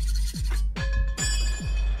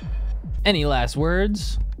 Any last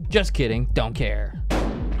words? Just kidding, don't care.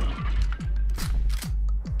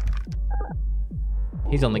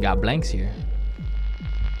 He's only got blanks here.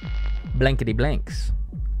 Blankety blanks.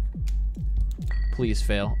 Please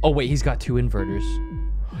fail. Oh wait, he's got 2 inverters.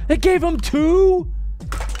 It gave him 2?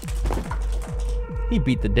 He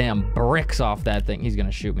beat the damn bricks off that thing. He's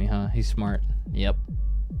gonna shoot me, huh? He's smart. Yep.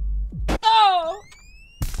 Oh!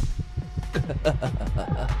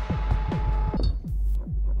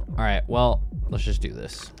 All right, well, let's just do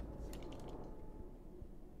this.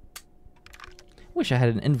 Wish I had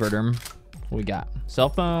an inverter. What we got? Cell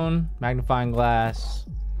phone, magnifying glass,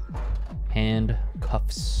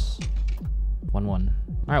 handcuffs. 1-1. All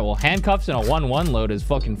right, well, handcuffs and a 1-1 load is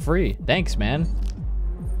fucking free. Thanks, man.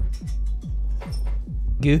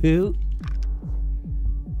 Goo.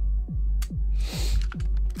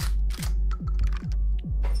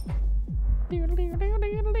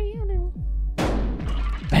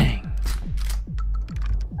 Bang.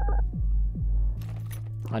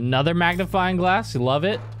 Another magnifying glass. You love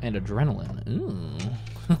it. And adrenaline.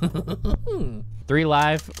 Ooh. 3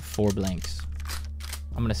 live, 4 blanks.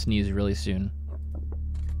 I'm gonna sneeze really soon.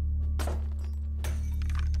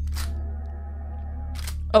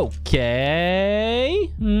 Okay.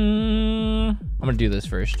 I'm gonna do this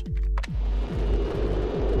first.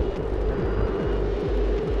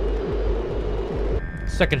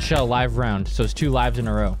 Second shell live round, so it's 2 lives in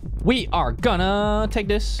a row. We are gonna take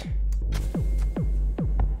this.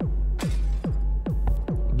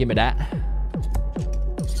 Give me that.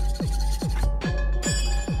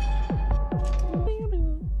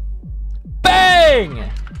 Bang!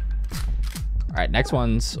 All right, next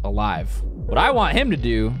one's alive. What I want him to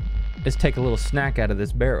do is take a little snack out of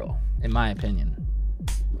this barrel, in my opinion.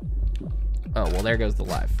 Oh, well, there goes the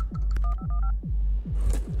live.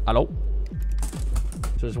 Hello?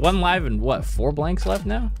 So there's one live and what, 4 blanks left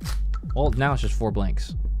now? Well, now it's just 4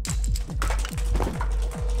 blanks.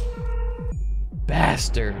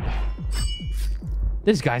 Bastard.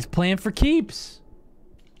 This guy's playing for keeps.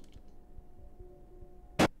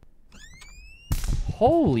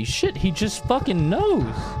 Holy shit, he just fucking knows.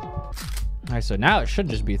 All right, so now it should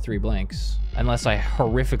just be 3 blanks. Unless I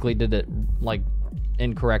horrifically did it, like,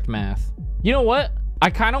 incorrect math. You know what? I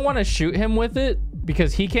kind of want to shoot him with it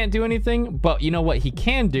because he can't do anything. But you know what he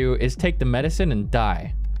can do is take the medicine and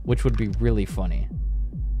die, which would be really funny.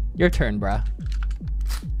 Your turn, bruh.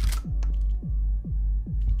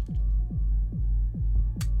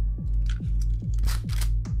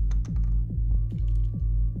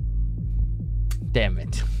 Damn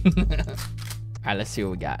it. All right, let's see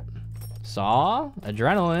what we got. Saw,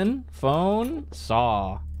 adrenaline, phone,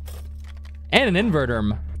 saw, and an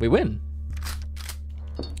inverter. We win.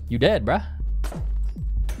 You dead, bruh.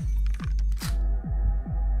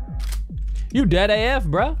 You dead AF,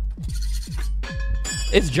 bruh.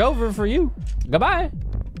 It's Jover for you. Goodbye.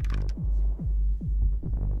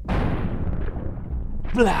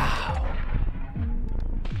 Blah.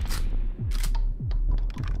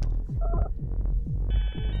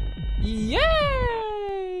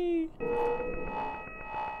 Yay!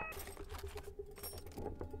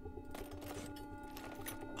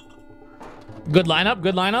 Good lineup,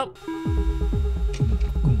 good lineup.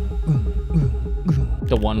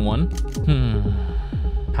 The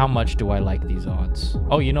 1-1. How much do I like these odds?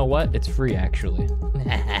 Oh, you know what? It's free, actually.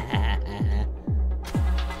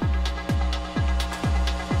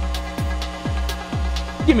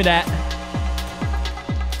 Give me that.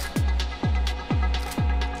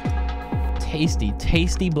 Tasty,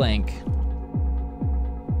 tasty blank.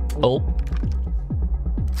 Oh.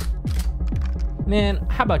 Man,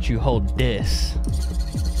 how about you hold this?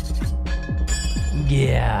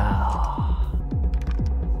 Yeah.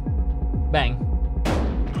 Bang.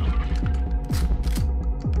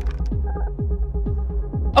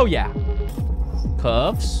 Oh, yeah.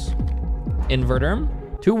 Cuffs. Inverter.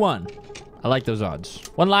 2-1. I like those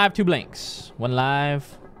odds. 1 live, 2 blanks. 1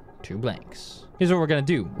 live, 2 blanks. Here's what we're gonna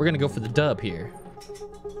do. We're gonna go for the dub here.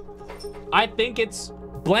 I think it's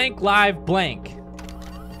blank live blank.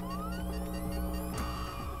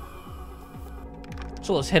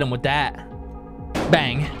 So let's hit him with that.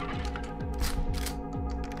 Bang.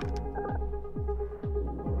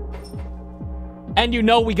 And you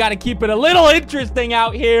know we gotta keep it a little interesting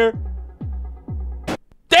out here.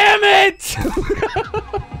 Damn it!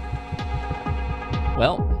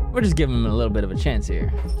 Well, we're just giving him a little bit of a chance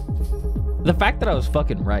here. The fact that I was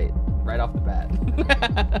fucking right off the bat.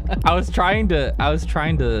 I was trying to,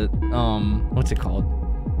 what's it called?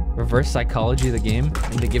 Reverse psychology the game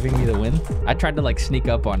into giving me the win. I tried to like sneak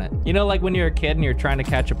up on it. You know, like when you're a kid and you're trying to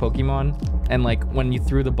catch a Pokemon and like when you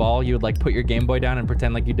threw the ball, you would like put your Game Boy down and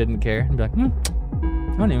pretend like you didn't care and be like, I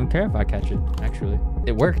don't even care if I catch it, actually.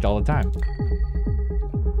 It worked all the time.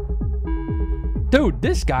 Dude,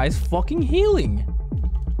 this guy's fucking healing.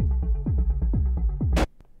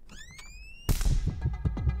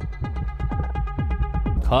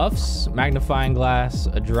 Cuffs, magnifying glass,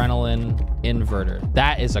 adrenaline, inverter.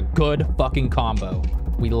 That is a good fucking combo.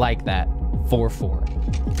 We like that. 4-4.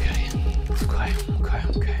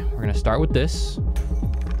 Okay. We're gonna start with this.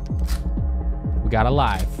 We got a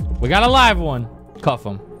live. We got a live one. Cuff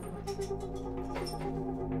him.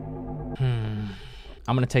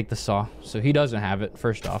 I'm gonna take the saw, so he doesn't have it,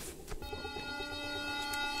 first off.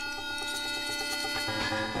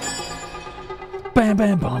 Bam,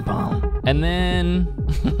 bam, bam, bam. And then,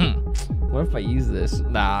 what if I use this?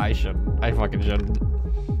 Nah, I shouldn't. I fucking shouldn't.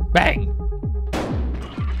 Bang.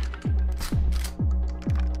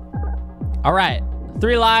 All right,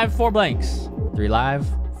 3 live, 4 blanks. 3 live,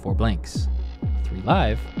 4 blanks. 3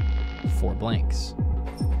 live, 4 blanks.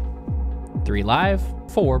 3 live,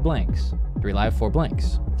 4 blanks. 3 live, 4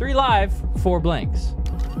 blanks. 3 live, 4 blanks.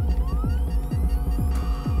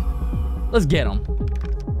 Let's get them.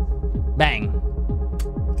 Bang.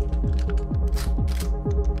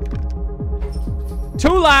 2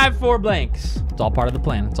 live, 4 blanks. It's all part of the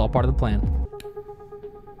plan. It's all part of the plan.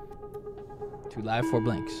 2 live, 4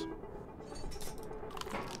 blanks.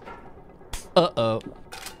 Uh-oh.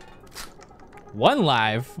 1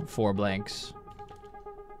 live, 4 blanks.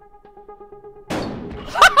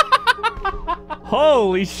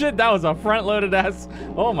 Holy shit, that was a front-loaded ass.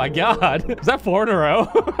 Oh my god. Is that 4 in a row?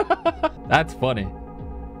 That's funny.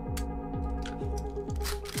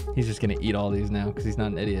 He's just gonna eat all these now because he's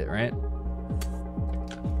not an idiot, right?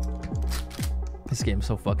 This game's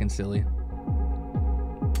so fucking silly.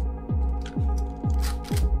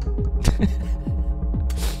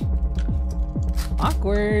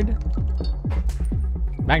 Awkward.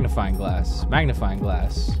 Magnifying glass. Magnifying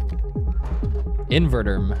glass.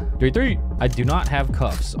 Inverter. 3-3. I do not have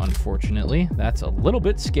cuffs, unfortunately. That's a little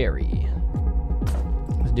bit scary.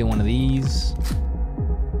 Let's do one of these.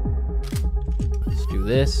 Let's do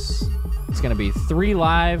this. It's gonna be 3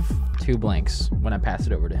 live, 2 blanks when I pass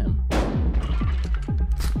it over to him.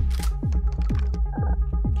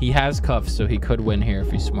 He has cuffs, so he could win here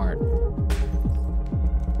if he's smart.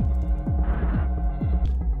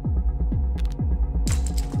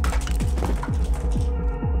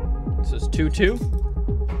 This is 2-2.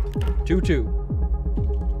 2-2.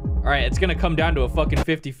 All right, it's gonna come down to a fucking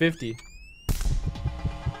 50-50.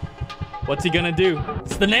 What's he gonna do?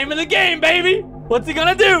 It's the name of the game, baby. What's he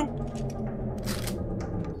gonna do?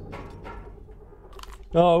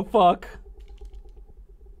 Oh, fuck.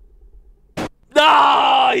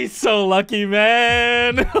 Oh, he's so lucky,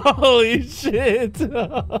 man. Holy shit.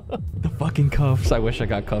 The fucking cuffs. I wish I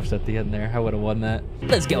got cuffs at the end there. I would have won that.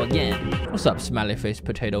 Let's go again. What's up, smiley face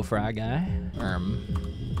potato fry guy?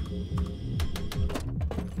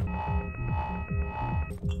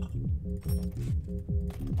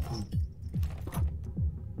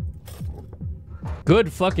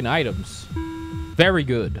 Good fucking items. Very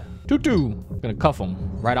good. 2-2. Gonna cuff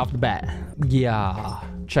him right off the bat. Yeah.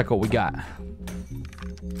 Check what we got.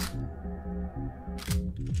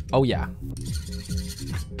 Oh, yeah.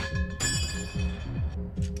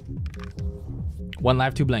 One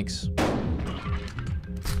live, 2 blanks.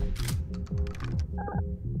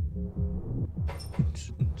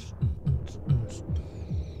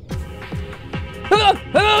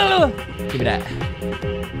 Give me that.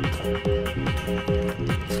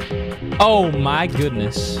 Oh my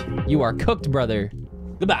goodness. You are cooked, brother.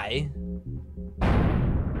 Goodbye.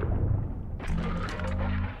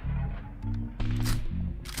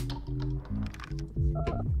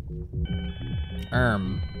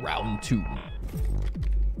 Round 2.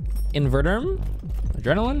 Inverter,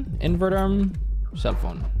 adrenaline, inverter, cell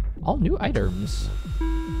phone. All new items.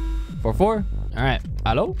 4-4. All right.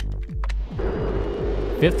 Hello?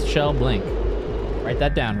 5th shell blink. Write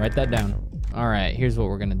that down. Write that down. All right. Here's what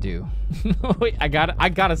we're gonna do. Wait, I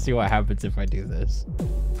gotta see what happens if I do this.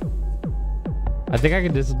 I think I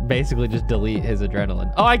can just basically just delete his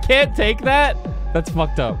adrenaline. Oh, I can't take that? That's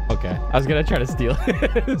fucked up. Okay. I was gonna try to steal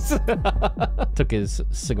his. Took his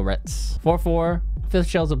cigarettes. 4-4. 5th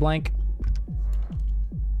shell's a blank.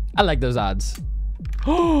 I like those odds.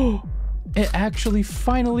 Oh, it actually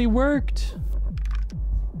finally worked.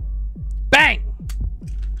 Bang!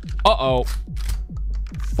 Uh-oh.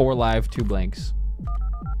 4 live, 2 blanks.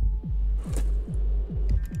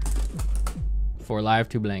 4 live,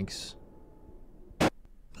 2 blanks.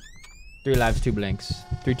 3 lives, 2 blanks.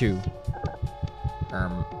 3-2.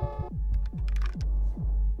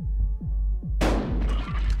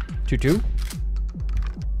 2-2.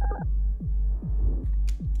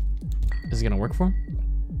 Is it gonna work for him?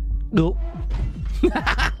 No.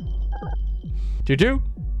 2-2.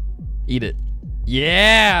 Eat it.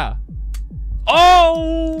 Yeah.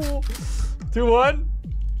 Oh. 2-1.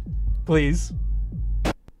 Please.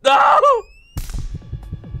 No.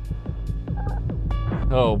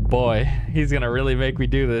 Oh boy, he's gonna really make me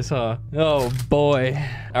do this, huh? Oh boy.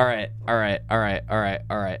 All right.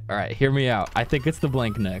 Hear me out. I think it's the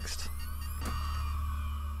blank next.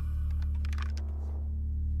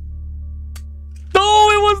 Oh,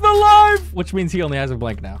 it was the live, which means he only has a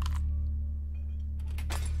blank now.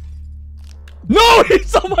 No,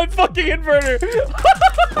 he's on my fucking inverter.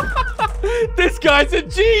 This guy's a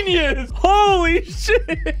genius. Holy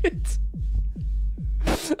shit.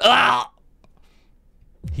 Ah.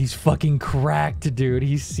 He's fucking cracked, dude.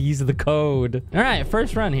 He sees the code. All right,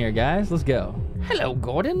 first run here, guys. Let's go. Hello,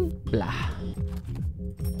 Gordon. Blah.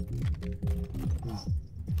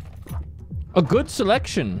 A good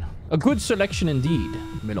selection. A good selection indeed,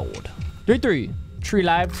 my lord. 3-3. 3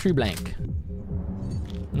 live, 3 blank.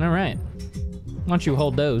 All right. Why don't you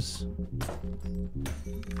hold those?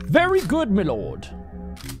 Very good, my lord.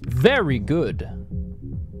 Very good.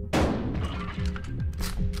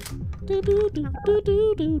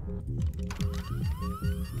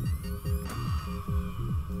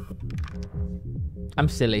 I'm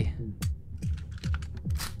silly.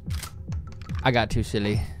 I got too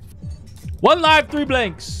silly. 1 live, 3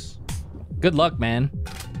 blanks. Good luck, man.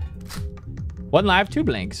 1 live, 2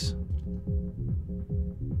 blanks.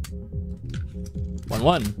 1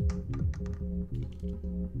 1.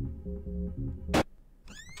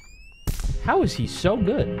 How is he so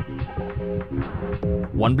good?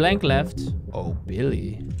 1 blank left. Oh,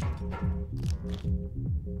 Billy.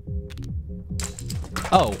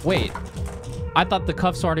 Oh, wait. I thought the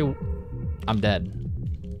cuffs already... I'm dead.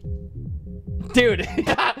 Dude,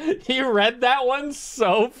 he read that one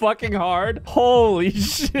so fucking hard. Holy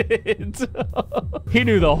shit. He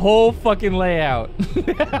knew the whole fucking layout.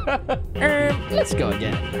 Let's go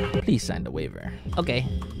again. Please sign the waiver. Okay.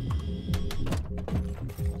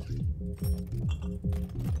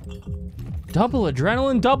 Double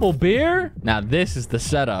adrenaline, double beer? Now this is the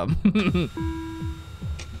setup.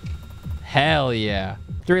 Hell yeah.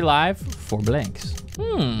 3 live, 4 blanks.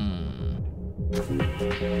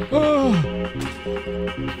 Oh.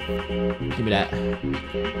 Give me that.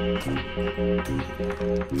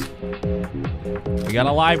 We got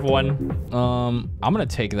a live one. I'm gonna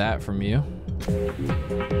take that from you.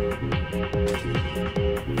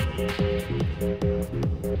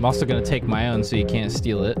 I'm also gonna take my own so you can't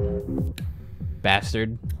steal it.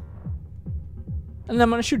 Bastard. And then I'm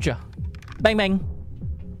gonna shoot you. Bang, bang.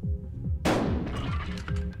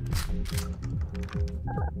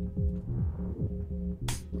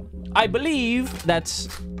 I believe that's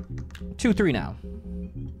 2 3 now.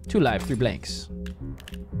 2 live, 3 blanks.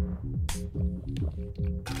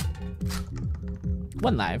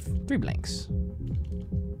 1 live, 3 blanks.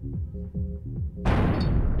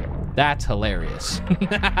 That's hilarious.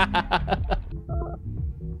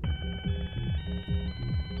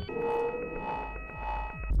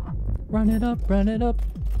 Run it up, run it up.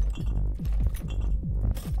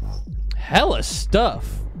 Hella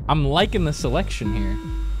stuff. I'm liking the selection here.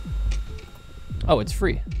 Oh, it's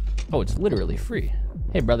free. Oh, it's literally free.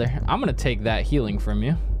 Hey, brother, I'm gonna take that healing from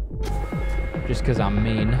you. Just because I'm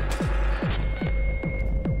mean.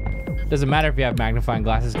 Doesn't matter if you have magnifying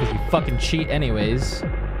glasses because you fucking cheat anyways.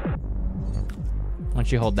 Why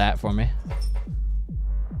don't you hold that for me?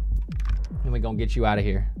 And we're gonna get you out of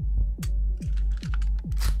here.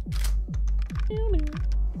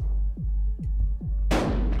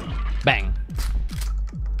 Bang.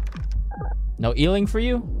 No healing for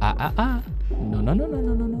you? No, no, no, no,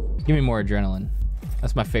 no, no, no. Give me more adrenaline.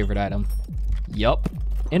 That's my favorite item. Yup.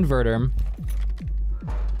 Inverter.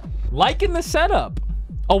 Liking the setup.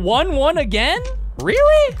 A 1-1 again?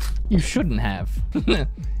 Really? You shouldn't have.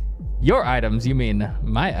 Your items, you mean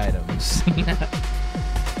my items.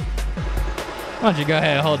 Why don't you go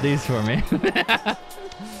ahead and hold these for me?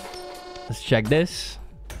 Let's check this.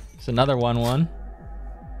 It's another 1-1.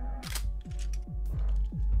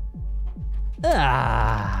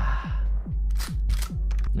 Ah.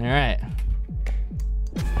 All right.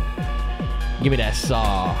 Give me that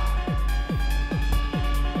saw.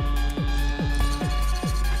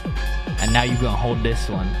 And now you're gonna hold this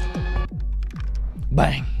one.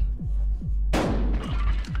 Bang.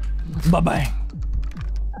 Ba-bang.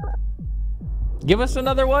 Give us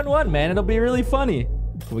another 1-1, man. It'll be really funny.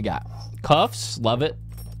 What we got? Cuffs. Love it.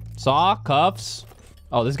 Saw. Cuffs.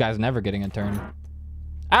 Oh, this guy's never getting a turn.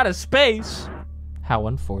 Out of space. How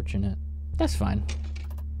unfortunate. That's fine.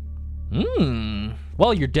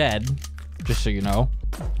 Well, you're dead. Just so you know.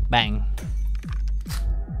 Bang.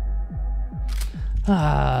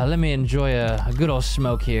 Let me enjoy a good old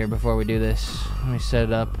smoke here before we do this. Let me set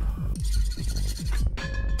it up.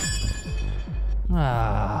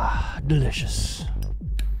 Delicious.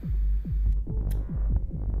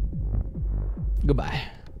 Goodbye.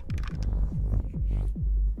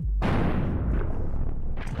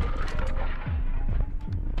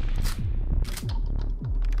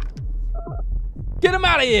 Get him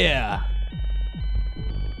out of here!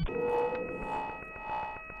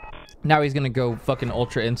 Now he's gonna go fucking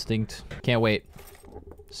Ultra Instinct. Can't wait.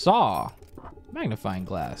 Saw. Magnifying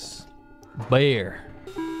glass. Bear.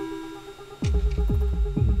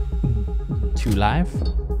 2 live.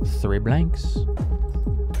 3 blanks.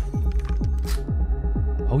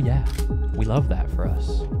 Oh yeah. We love that for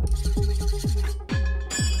us.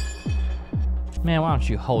 Man, why don't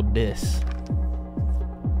you hold this?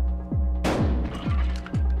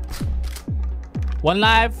 1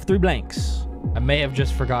 live, 3 blanks. I may have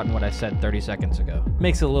just forgotten what I said 30 seconds ago.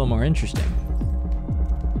 Makes it a little more interesting.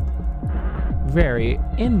 Very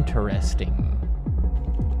interesting.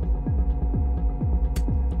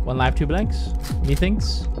 1 live, 2 blanks.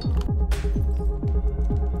 Methinks.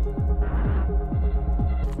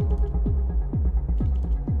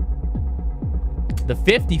 The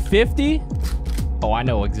 50-50? Oh, I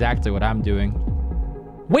know exactly what I'm doing.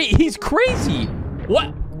 Wait, he's crazy.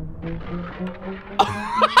 What?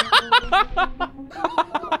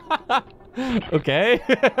 Okay.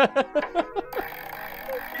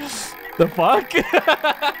 The fuck?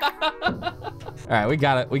 All right, we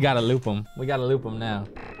gotta loop him. We gotta loop him now.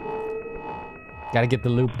 Gotta get the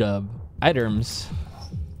loop dub. Items.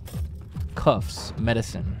 Cuffs.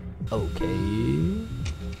 Medicine. Okay.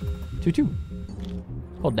 2-2.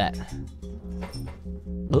 Hold that.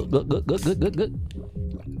 Good.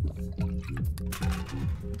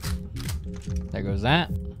 There goes that.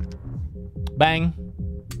 Bang.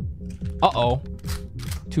 Uh-oh.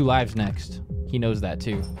 2 lives next. He knows that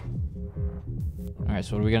too. All right,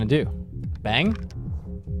 so what are we gonna do? Bang.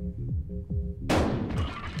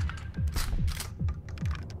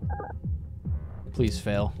 Please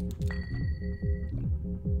fail.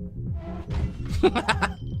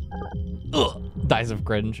 Ugh, dies of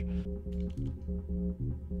cringe.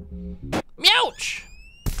 Ouch!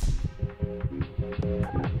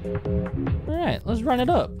 All right, let's run it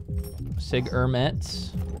up. Sig Ermet.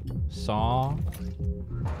 Saw.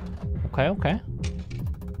 Okay.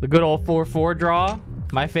 The good old 4-4 draw.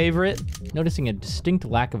 My favorite. Noticing a distinct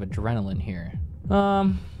lack of adrenaline here. Pop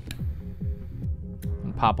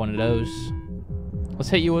one of those. Let's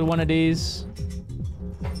hit you with one of these.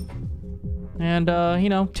 And, you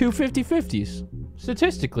know, 2 50-50s.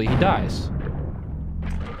 Statistically, he dies.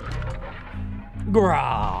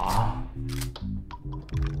 Grah.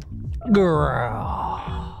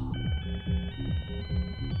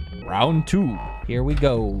 Round 2. Here we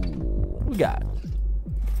go. We got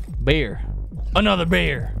bear. Another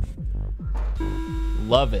bear.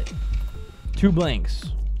 Love it. 2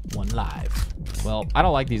 blanks. 1 live. Well, I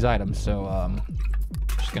don't like these items, so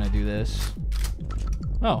just gonna do this.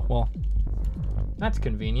 Oh, well. That's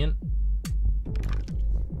convenient.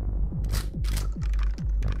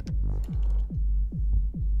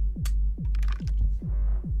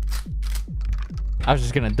 I was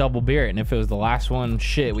just gonna double beer it, and if it was the last one,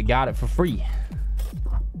 shit, we got it for free.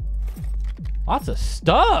 Lots of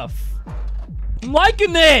stuff. I'm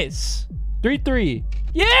liking this. 3-3.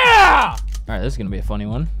 Yeah! All right, this is gonna be a funny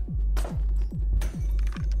one.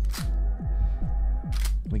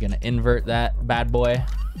 We're gonna invert that bad boy.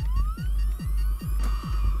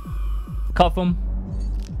 Cuff him.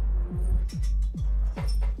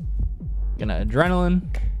 Gonna adrenaline.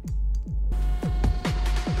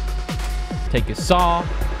 Take his saw.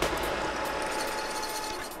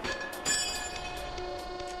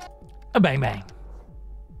 A bang bang.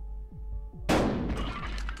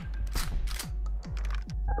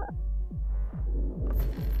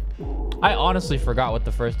 I honestly forgot what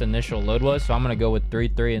the first initial load was, so I'm gonna go with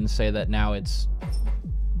 3-3 and say that now it's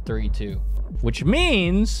 3-2, which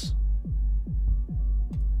means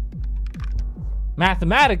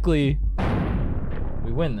mathematically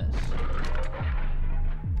we win this.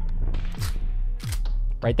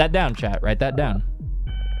 Write that down, chat. Write that down.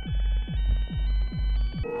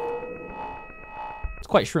 It's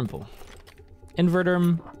quite shrimpful.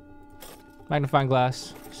 Inverter, magnifying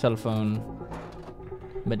glass, cell phone,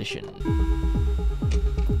 medicine.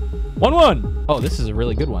 1-1. Oh, this is a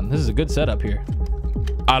really good one. This is a good setup here.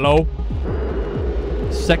 Hello.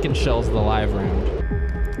 Second shell's the live round.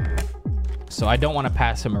 So I don't want to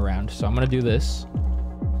pass him around. So I'm going to do this.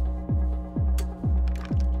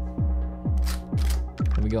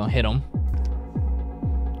 Then we go and hit him.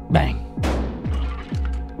 Bang.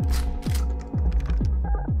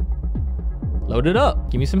 Load it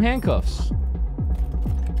up. Give me some handcuffs.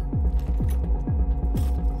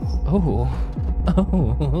 Oh.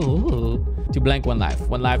 Oh. 2 blank, 1 live.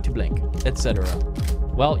 1 live, 2 blank, etc.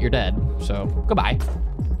 Well, you're dead, so goodbye.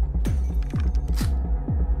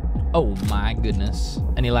 Oh my goodness.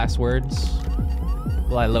 Any last words?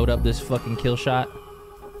 Will I load up this fucking kill shot?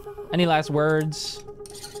 Any last words?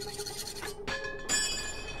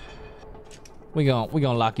 We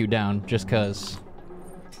gonna lock you down just cause.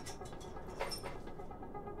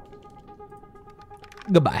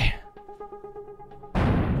 Goodbye.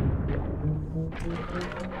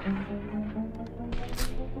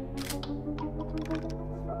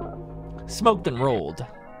 Smoked and rolled.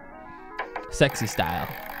 Sexy style.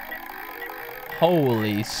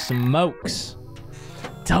 Holy smokes.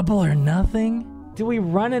 Double or nothing? Do we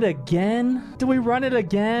run it again? Do we run it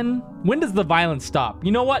again? When does the violence stop?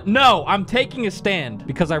 You know what? No, I'm taking a stand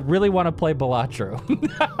because I really want to play Balatro.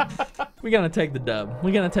 We're gonna take the dub.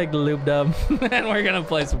 We're gonna take the loop dub and we're gonna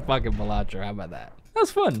play some fucking Balatro. How about that? That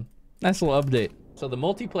was fun. Nice little update. So the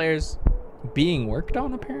multiplayer's being worked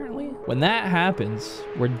on apparently. When that happens,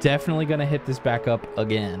 we're definitely gonna hit this back up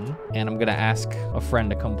again. And I'm gonna ask a friend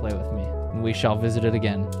to come play with me. And we shall visit it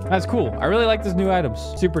again. That's cool. I really like these new items.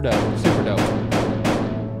 Super dope. Super dope.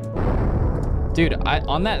 Dude,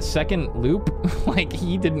 on that second loop, like,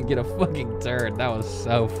 he didn't get a fucking turn. That was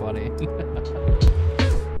so funny.